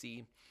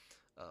NBC,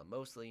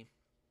 mostly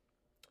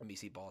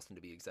NBC Boston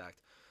to be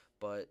exact.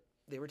 But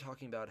they were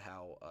talking about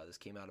how this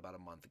came out about a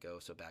month ago,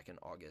 so back in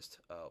August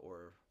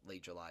or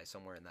late July,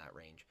 somewhere in that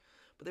range.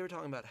 But they were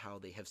talking about how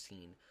they have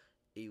seen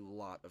a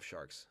lot of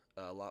sharks,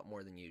 a lot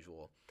more than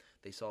usual.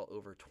 They saw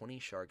over 20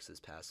 sharks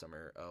this past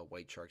summer,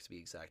 white sharks to be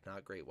exact,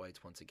 not great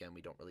whites. Once again, we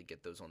don't really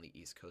get those on the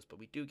East Coast, but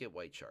we do get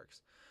white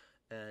sharks.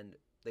 And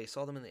they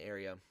saw them in the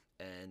area,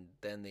 and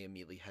then they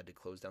immediately had to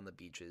close down the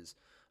beaches,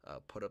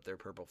 put up their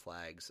purple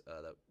flags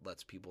that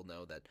lets people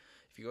know that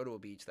if you go to a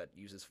beach that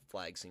uses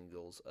flag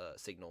signals,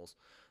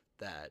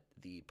 that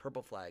the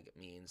purple flag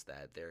means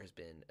that there has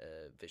been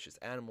a vicious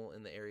animal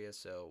in the area,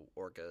 so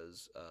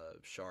orcas,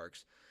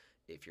 sharks,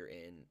 if you're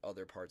in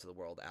other parts of the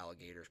world,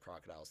 alligators,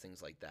 crocodiles,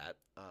 things like that.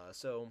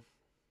 So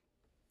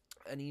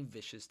any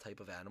vicious type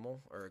of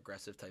animal, or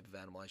aggressive type of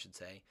animal, I should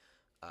say,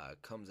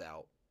 comes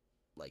out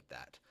like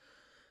that.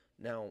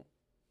 Now,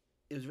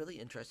 it was really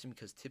interesting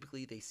because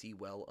typically they see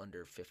well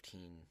under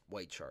 15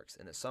 white sharks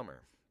in a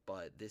summer,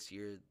 but this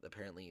year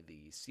apparently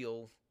the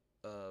seal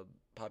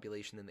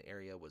population in the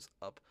area was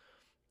up,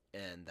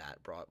 and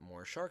that brought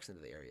more sharks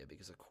into the area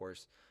because, of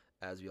course,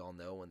 as we all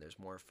know, when there's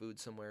more food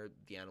somewhere,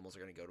 the animals are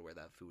going to go to where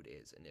that food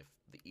is, and if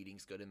the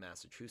eating's good in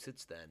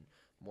Massachusetts, then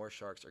more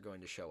sharks are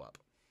going to show up.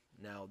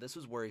 Now, this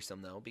was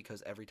worrisome, though,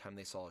 because every time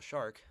they saw a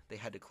shark, they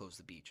had to close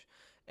the beach,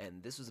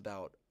 and this was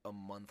about a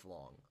month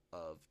long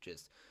of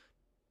just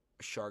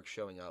sharks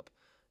showing up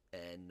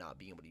and not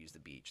being able to use the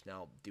beach.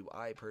 Now, do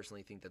I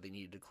personally think that they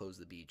needed to close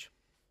the beach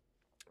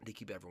to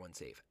keep everyone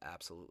safe?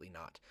 Absolutely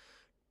not.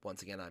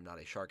 Once again, I'm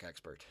not a shark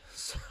expert,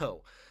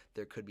 so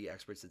there could be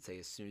experts that say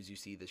as soon as you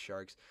see the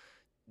sharks,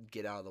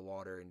 get out of the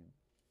water and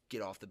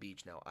get off the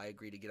beach. Now, I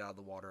agree to get out of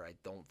the water. I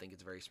don't think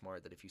it's very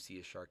smart that if you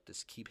see a shark,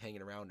 just keep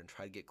hanging around and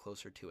try to get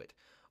closer to it.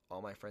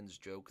 All my friends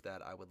joke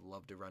that I would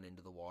love to run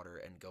into the water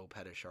and go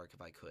pet a shark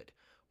if I could.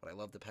 Would I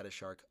love to pet a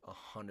shark?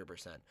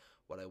 100%.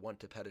 Would I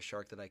want to pet a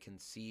shark that I can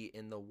see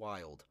in the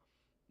wild?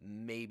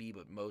 Maybe,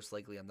 but most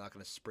likely I'm not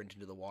going to sprint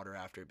into the water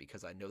after it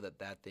because I know that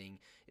that thing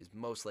is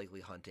most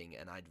likely hunting,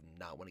 and I do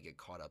not want to get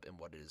caught up in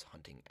what it is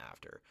hunting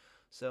after.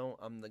 So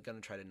I'm going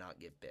to try to not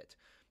get bit.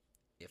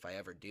 If I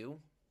ever do,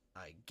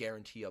 I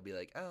guarantee I'll be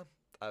like,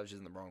 I was just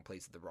in the wrong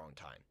place at the wrong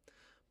time.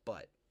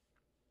 But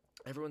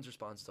everyone's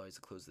response is always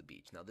to close the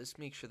beach. Now, this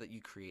makes sure that you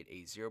create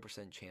a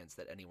 0% chance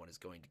that anyone is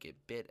going to get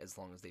bit as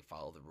long as they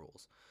follow the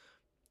rules.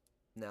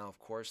 Now, of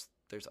course,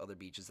 there's other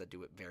beaches that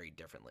do it very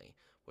differently,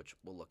 which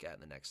we'll look at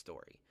in the next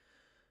story.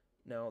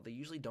 Now, they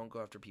usually don't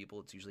go after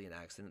people. It's usually an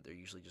accident. They're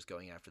usually just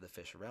going after the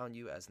fish around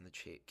you, as in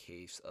the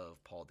case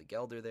of Paul the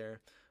Gelder there.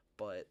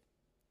 But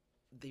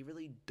they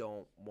really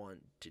don't want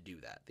to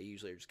do that. They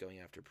usually are just going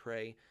after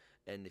prey.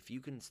 And if you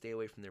can stay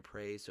away from their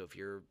prey, so if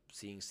you're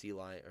seeing sea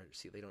lion, or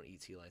see, they don't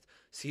eat sea lions,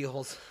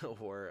 seals,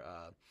 or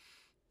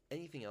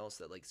anything else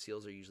that, like,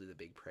 seals are usually the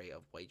big prey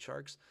of white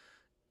sharks.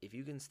 If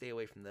you can stay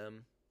away from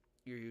them,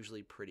 you're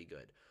usually pretty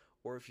good.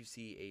 Or if you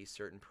see a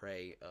certain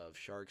prey of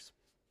sharks,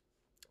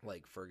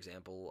 like, for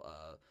example,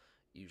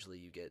 usually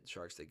you get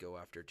sharks that go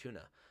after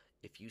tuna.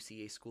 If you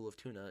see a school of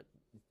tuna,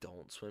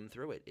 don't swim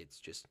through it. It's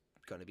just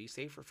going to be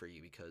safer for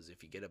you, because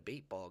if you get a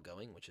bait ball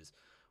going, which is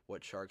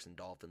what sharks and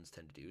dolphins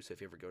tend to do. So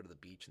if you ever go to the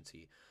beach and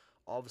see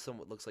all of a sudden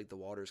what looks like the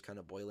water is kind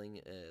of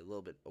boiling a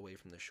little bit away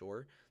from the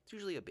shore, it's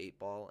usually a bait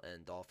ball,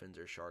 and dolphins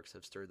or sharks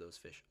have stirred those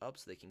fish up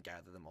so they can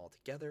gather them all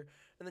together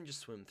and then just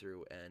swim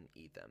through and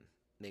eat them.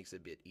 Makes it a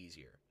bit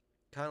easier.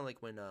 Kind of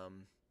like when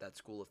that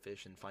school of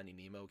fish in Finding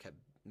Nemo kept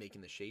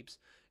making the shapes,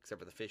 except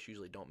for the fish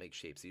usually don't make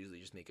shapes. They usually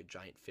just make a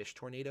giant fish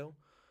tornado,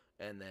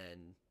 and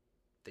then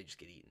they just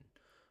get eaten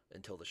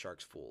until the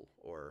shark's full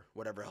or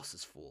whatever else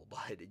is full.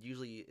 But it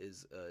usually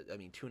is,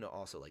 tuna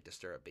also like to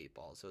stir up bait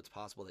balls, so it's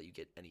possible that you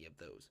get any of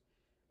those.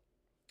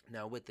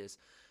 Now, with this,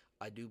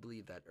 I do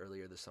believe that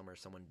earlier this summer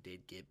someone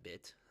did get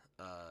bit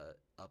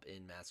up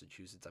in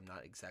Massachusetts. I'm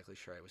not exactly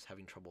sure. I was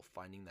having trouble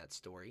finding that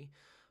story,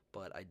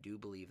 but I do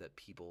believe that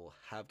people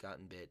have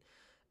gotten bit.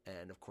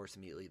 And of course,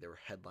 immediately there were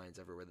headlines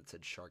everywhere that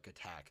said shark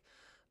attack.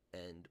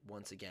 And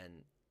once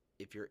again,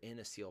 if you're in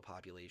a seal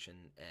population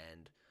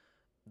and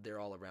they're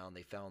all around,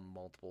 they found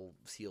multiple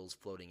seals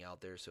floating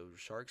out there. So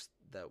sharks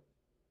that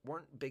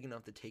weren't big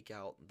enough to take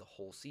out the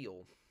whole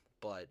seal,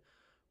 but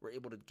were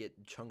able to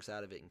get chunks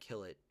out of it and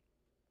kill it,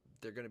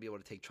 they're going to be able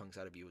to take chunks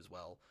out of you as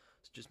well.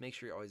 So just make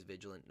sure you're always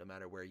vigilant no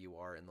matter where you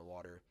are in the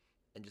water,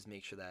 and just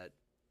make sure that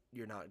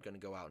you're not going to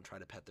go out and try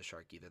to pet the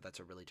shark either. That's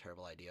a really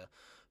terrible idea.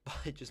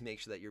 But just make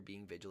sure that you're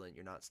being vigilant.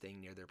 You're not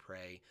staying near their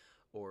prey,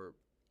 or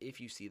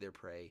if you see their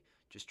prey,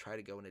 just try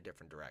to go in a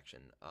different direction.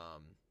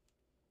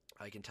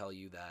 I can tell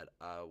you that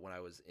when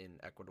I was in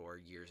Ecuador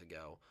years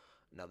ago,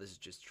 now this is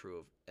just true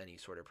of any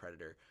sort of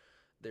predator,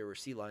 there were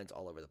sea lions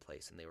all over the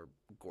place, and they were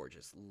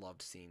gorgeous.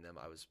 Loved seeing them.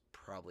 I was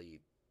probably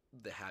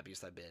the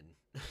happiest I've been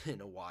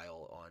in a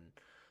while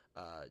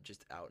on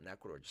just out in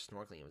Ecuador, just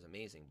snorkeling. It was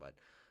amazing. But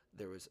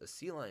there was a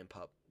sea lion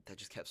pup that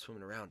just kept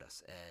swimming around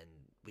us, and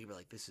we were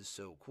like, this is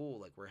so cool.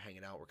 Like, we're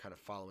hanging out, we're kind of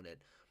following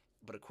it.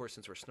 But of course,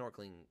 since we're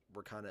snorkeling,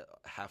 we're kind of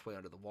halfway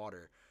under the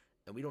water,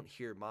 and we don't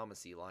hear Mama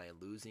Sea Lion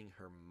losing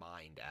her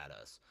mind at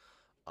us.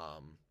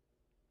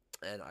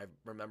 And I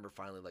remember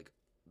finally, like,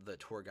 the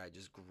tour guide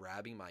just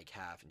grabbing my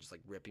calf and just,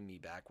 like, ripping me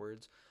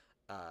backwards,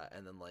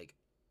 and then, like,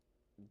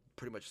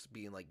 pretty much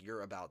being like,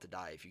 you're about to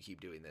die if you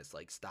keep doing this,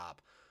 like,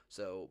 stop.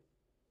 So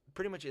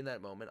pretty much in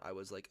that moment, I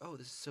was like, oh,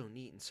 this is so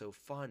neat and so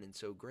fun and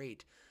so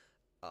great.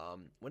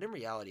 When in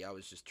reality, I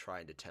was just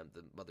trying to tempt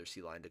the mother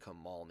sea lion to come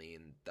maul me,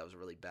 and that was a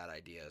really bad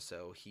idea.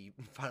 So he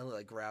finally,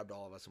 like, grabbed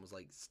all of us and was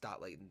like, stop.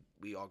 Like, and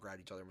we all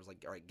grabbed each other and was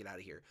like, all right, get out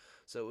of here.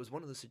 So it was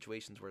one of those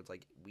situations where it's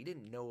like, we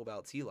didn't know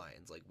about sea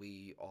lions. Like,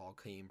 we all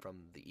came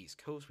from the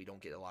East Coast. We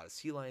don't get a lot of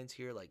sea lions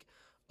here. Like,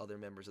 other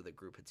members of the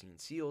group had seen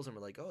seals and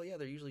were like, oh yeah,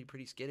 they're usually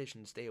pretty skittish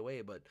and stay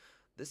away. But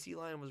this sea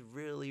lion was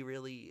really,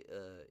 really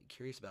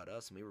curious about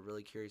us, and we were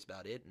really curious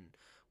about it. And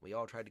we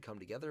all tried to come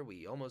together.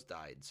 We almost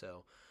died.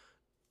 So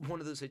one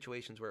of those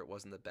situations where it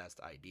wasn't the best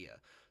idea.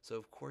 So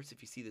of course,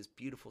 if you see this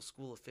beautiful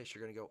school of fish,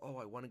 you're going to go, oh,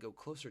 I want to go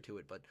closer to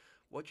it. But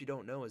what you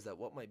don't know is that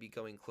what might be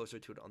going closer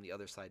to it on the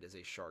other side is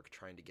a shark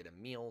trying to get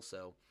a meal.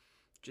 So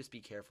just be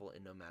careful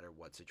in no matter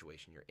what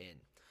situation you're in.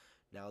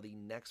 Now, the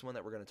next one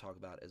that we're going to talk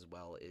about as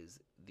well is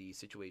the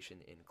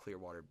situation in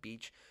Clearwater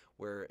Beach,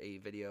 where a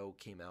video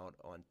came out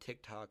on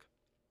TikTok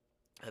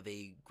of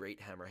a great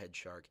hammerhead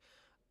shark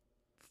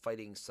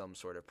fighting some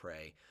sort of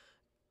prey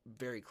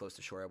very close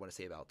to shore. I want to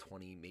say about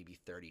 20, maybe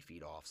 30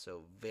 feet off,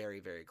 so very,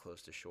 very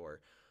close to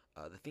shore.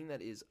 The thing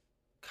that is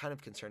kind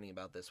of concerning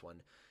about this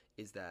one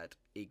is that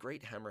a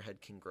great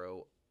hammerhead can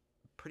grow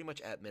pretty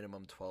much at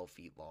minimum 12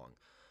 feet long.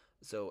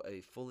 So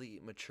a fully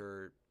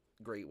mature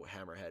great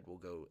hammerhead will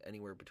go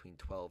anywhere between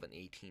 12 and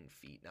 18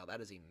 feet. Now,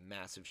 that is a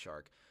massive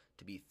shark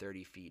to be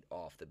 30 feet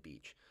off the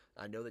beach.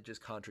 I know that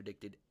just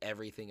contradicted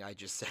everything I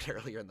just said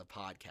earlier in the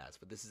podcast,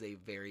 but this is a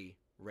very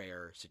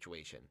rare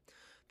situation.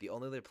 The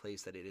only other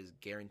place that it is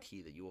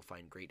guaranteed that you will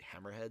find great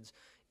hammerheads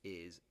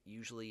is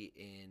usually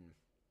in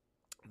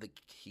the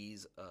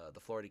Keys, the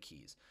Florida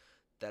Keys.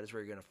 That is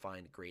where you're going to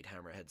find great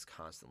hammerheads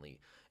constantly.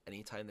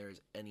 Anytime there's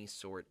any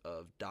sort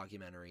of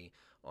documentary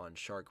on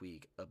Shark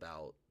Week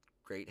about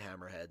great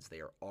hammerheads,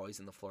 they are always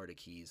in the Florida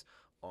Keys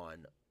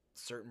on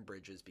certain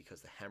bridges,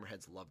 because the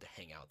hammerheads love to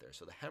hang out there.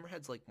 So the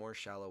hammerheads like more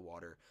shallow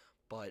water,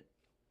 but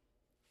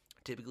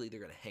typically they're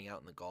going to hang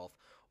out in the Gulf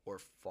or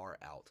far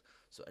out.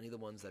 So any of the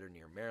ones that are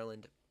near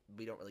Maryland,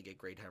 we don't really get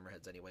great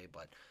hammerheads anyway,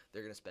 but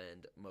they're going to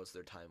spend most of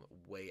their time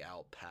way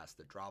out past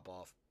the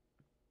drop-off,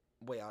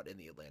 way out in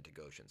the Atlantic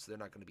Ocean. So they're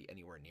not going to be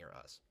anywhere near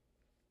us.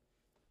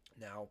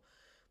 Now,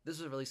 this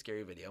is a really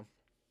scary video.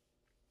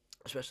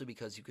 especially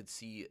because you could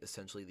see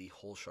essentially the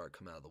whole shark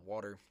come out of the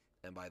water.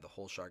 And by the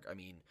whole shark, I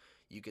mean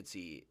you could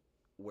see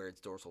where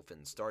its dorsal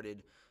fin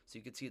started, so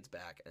you could see its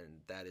back, and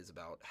that is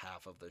about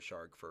half of the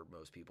shark for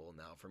most people.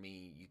 Now, for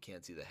me, you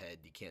can't see the head,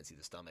 you can't see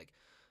the stomach.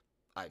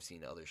 I've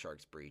seen other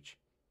sharks breach.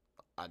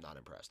 I'm not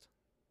impressed.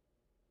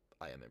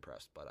 I am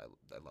impressed, but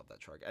I love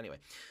that shark. Anyway,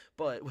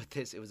 but with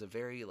this, it was a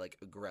very like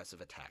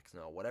aggressive attack.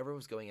 Now, whatever it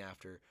was going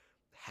after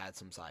had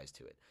some size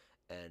to it,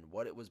 and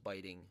what it was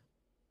biting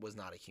was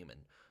not a human.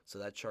 So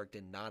that shark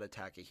did not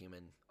attack a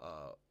human.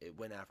 It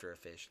went after a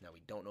fish. Now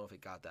we don't know if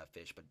it got that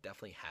fish, but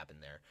definitely happened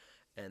there.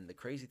 And the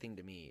crazy thing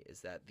to me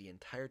is that the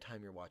entire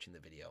time you're watching the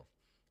video,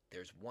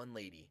 there's one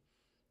lady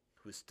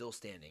who is still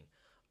standing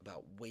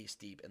about waist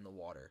deep in the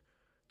water,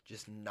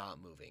 just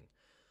not moving.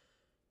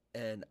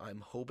 And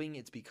I'm hoping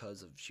it's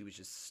because of she was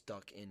just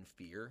stuck in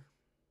fear.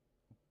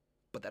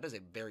 But that is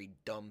a very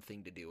dumb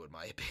thing to do, in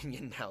my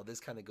opinion. Now, this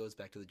kind of goes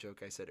back to the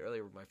joke I said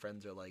earlier where my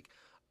friends are like,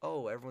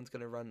 oh, everyone's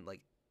going to run,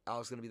 like,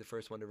 Alex is going to be the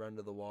first one to run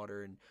to the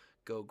water and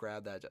go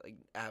grab that. Like,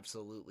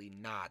 absolutely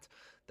not.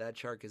 That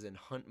shark is in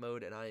hunt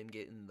mode, and I am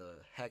getting the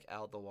heck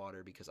out the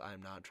water because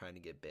I'm not trying to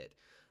get bit.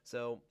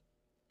 So,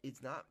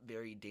 it's not a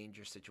very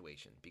dangerous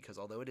situation because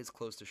although it is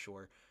close to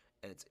shore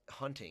and it's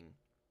hunting,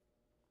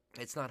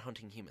 it's not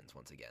hunting humans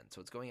once again.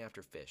 So it's going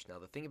after fish. Now,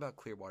 the thing about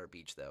Clearwater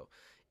Beach, though,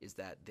 is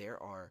that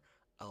there are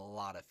a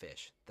lot of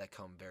fish that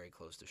come very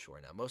close to shore.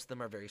 Now, most of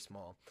them are very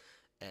small,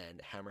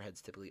 and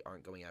hammerheads typically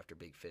aren't going after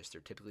big fish.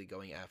 They're typically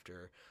going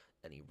after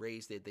any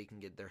rays that they can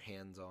get their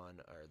hands on,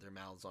 or their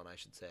mouths on, I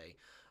should say.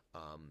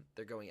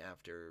 They're going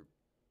after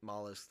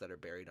mollusks that are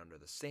buried under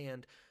the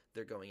sand.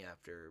 They're going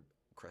after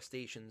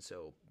crustaceans.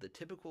 So the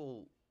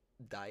typical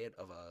diet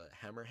of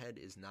a hammerhead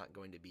is not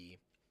going to be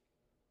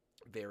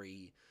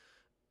very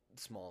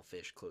small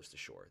fish close to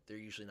shore. They're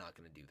usually not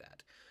going to do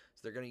that.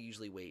 So they're going to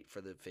usually wait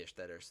for the fish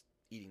that are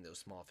eating those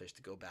small fish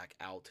to go back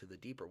out to the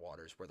deeper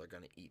waters where they're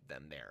going to eat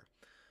them there.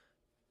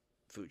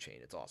 Food chain,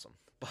 it's awesome.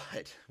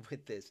 But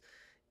with this,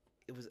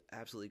 it was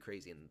absolutely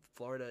crazy. And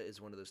Florida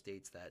is one of those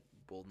states that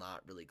will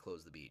not really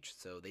close the beach.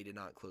 So they did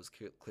not close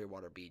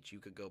Clearwater Beach. You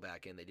could go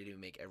back in. They didn't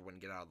even make everyone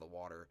get out of the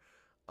water.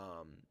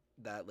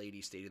 That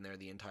lady stayed in there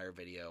the entire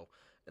video.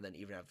 And then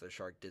even after the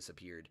shark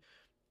disappeared,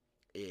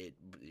 it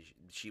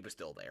she was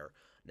still there.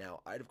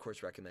 Now, I'd of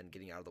course recommend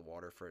getting out of the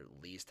water for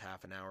at least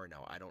half an hour.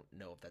 Now, I don't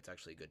know if that's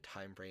actually a good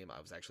time frame. I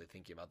was actually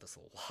thinking about this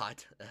a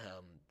lot.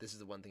 This is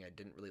the one thing I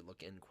didn't really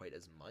look in quite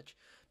as much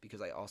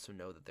because I also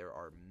know that there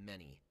are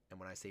many, and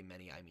when I say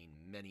many, I mean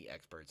many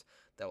experts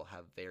that will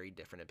have very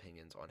different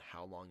opinions on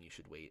how long you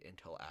should wait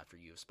until after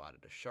you have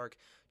spotted a shark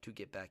to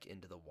get back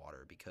into the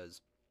water,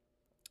 because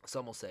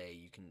some will say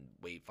you can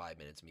wait 5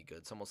 minutes and be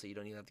good. Some will say you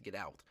don't even have to get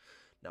out.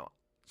 Now,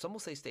 some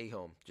will say stay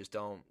home, just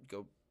don't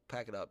go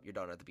pack it up, you're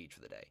done at the beach for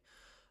the day.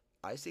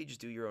 I say just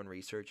do your own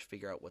research,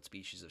 figure out what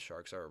species of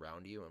sharks are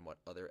around you and what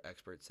other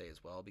experts say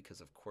as well, because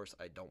of course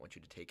I don't want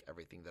you to take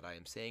everything that I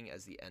am saying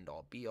as the end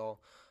all be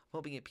all. I'm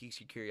hoping it piques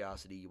your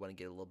curiosity, you want to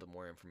get a little bit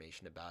more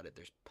information about it.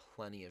 There's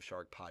plenty of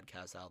shark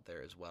podcasts out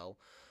there as well,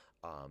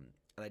 and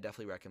I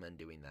definitely recommend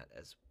doing that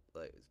as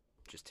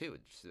just to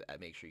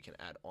make sure you can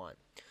add on.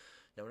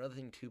 Now, another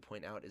thing to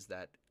point out is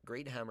that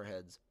great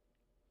hammerheads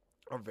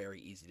are very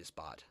easy to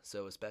spot.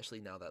 So especially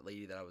now, that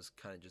lady that I was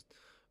kind of just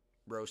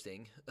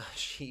roasting,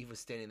 she was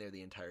standing there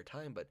the entire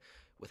time, but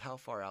with how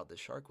far out the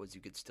shark was,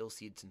 you could still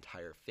see its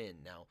entire fin.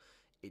 Now,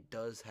 it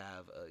does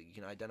have, you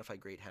can identify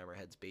great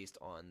hammerheads based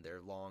on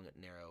their long,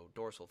 narrow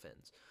dorsal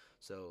fins.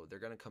 So they're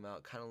going to come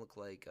out, kind of look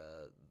like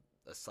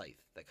a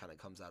scythe that kind of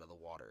comes out of the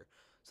water.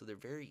 So they're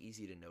very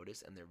easy to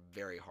notice, and they're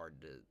very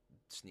hard to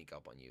sneak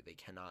up on you. They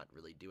cannot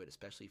really do it,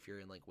 especially if you're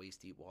in like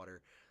waist deep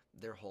water.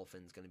 Their whole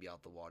fin's going to be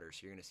out the water, so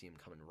you're going to see them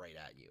coming right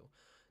at you.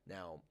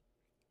 Now,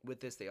 with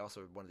this, they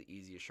also are one of the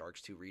easiest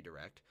sharks to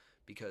redirect,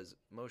 because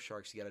most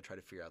sharks, you got to try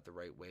to figure out the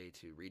right way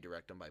to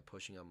redirect them by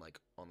pushing them like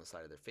on the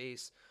side of their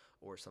face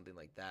or something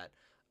like that.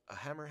 A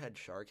hammerhead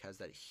shark has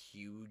that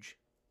huge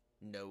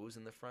nose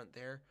in the front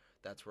there.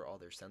 That's where all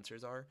their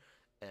sensors are.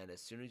 And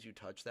as soon as you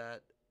touch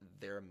that,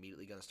 they're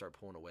immediately going to start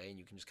pulling away, and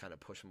you can just kind of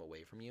push them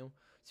away from you.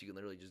 So you can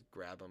literally just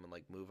grab them and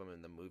like move them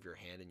and then move your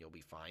hand and you'll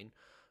be fine.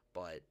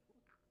 But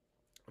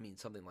I mean,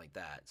 something like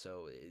that.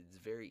 So it's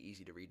very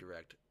easy to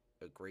redirect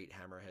a great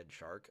hammerhead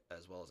shark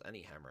as well as any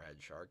hammerhead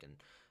shark. And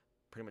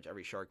pretty much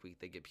every Shark Week,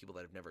 they get people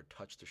that have never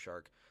touched a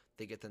shark,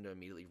 they get them to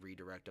immediately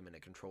redirect them in a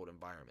controlled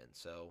environment.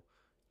 So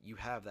you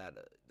have that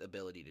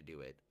ability to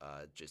do it.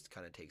 Just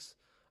kind of takes,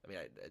 I mean,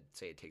 I'd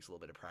say it takes a little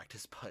bit of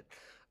practice, but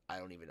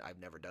I've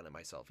never done it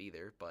myself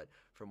either. But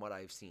from what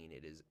I've seen,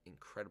 it is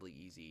incredibly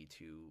easy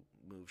to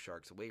move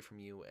sharks away from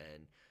you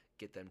and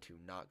get them to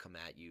not come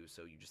at you.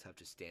 So you just have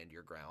to stand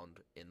your ground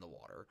in the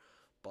water.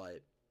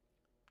 But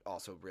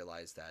also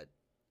realize that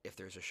if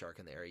there's a shark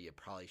in the area, you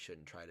probably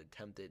shouldn't try to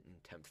tempt it and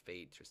tempt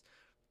fate. Just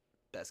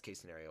best case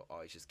scenario,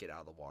 always just get out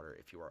of the water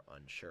if you are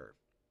unsure.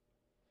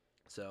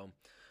 So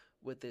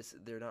with this,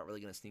 they're not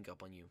really going to sneak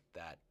up on you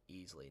that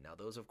easily. Now,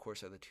 those, of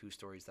course, are the two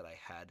stories that I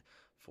had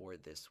for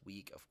this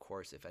week. Of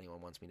course, if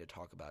anyone wants me to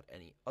talk about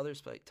any other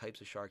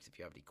types of sharks, if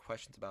you have any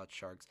questions about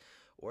sharks,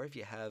 or if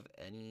you have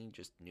any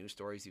just news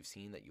stories you've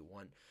seen that you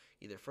want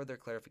either further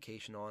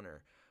clarification on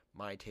or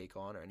my take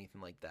on or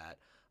anything like that,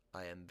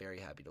 I am very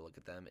happy to look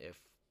at them. If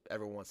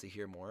everyone wants to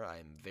hear more, I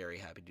am very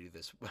happy to do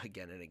this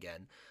again and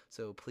again.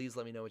 So please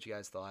let me know what you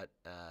guys thought.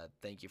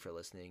 Thank you for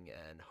listening,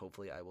 and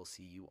hopefully I will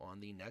see you on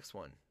the next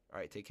one. All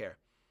right, take care.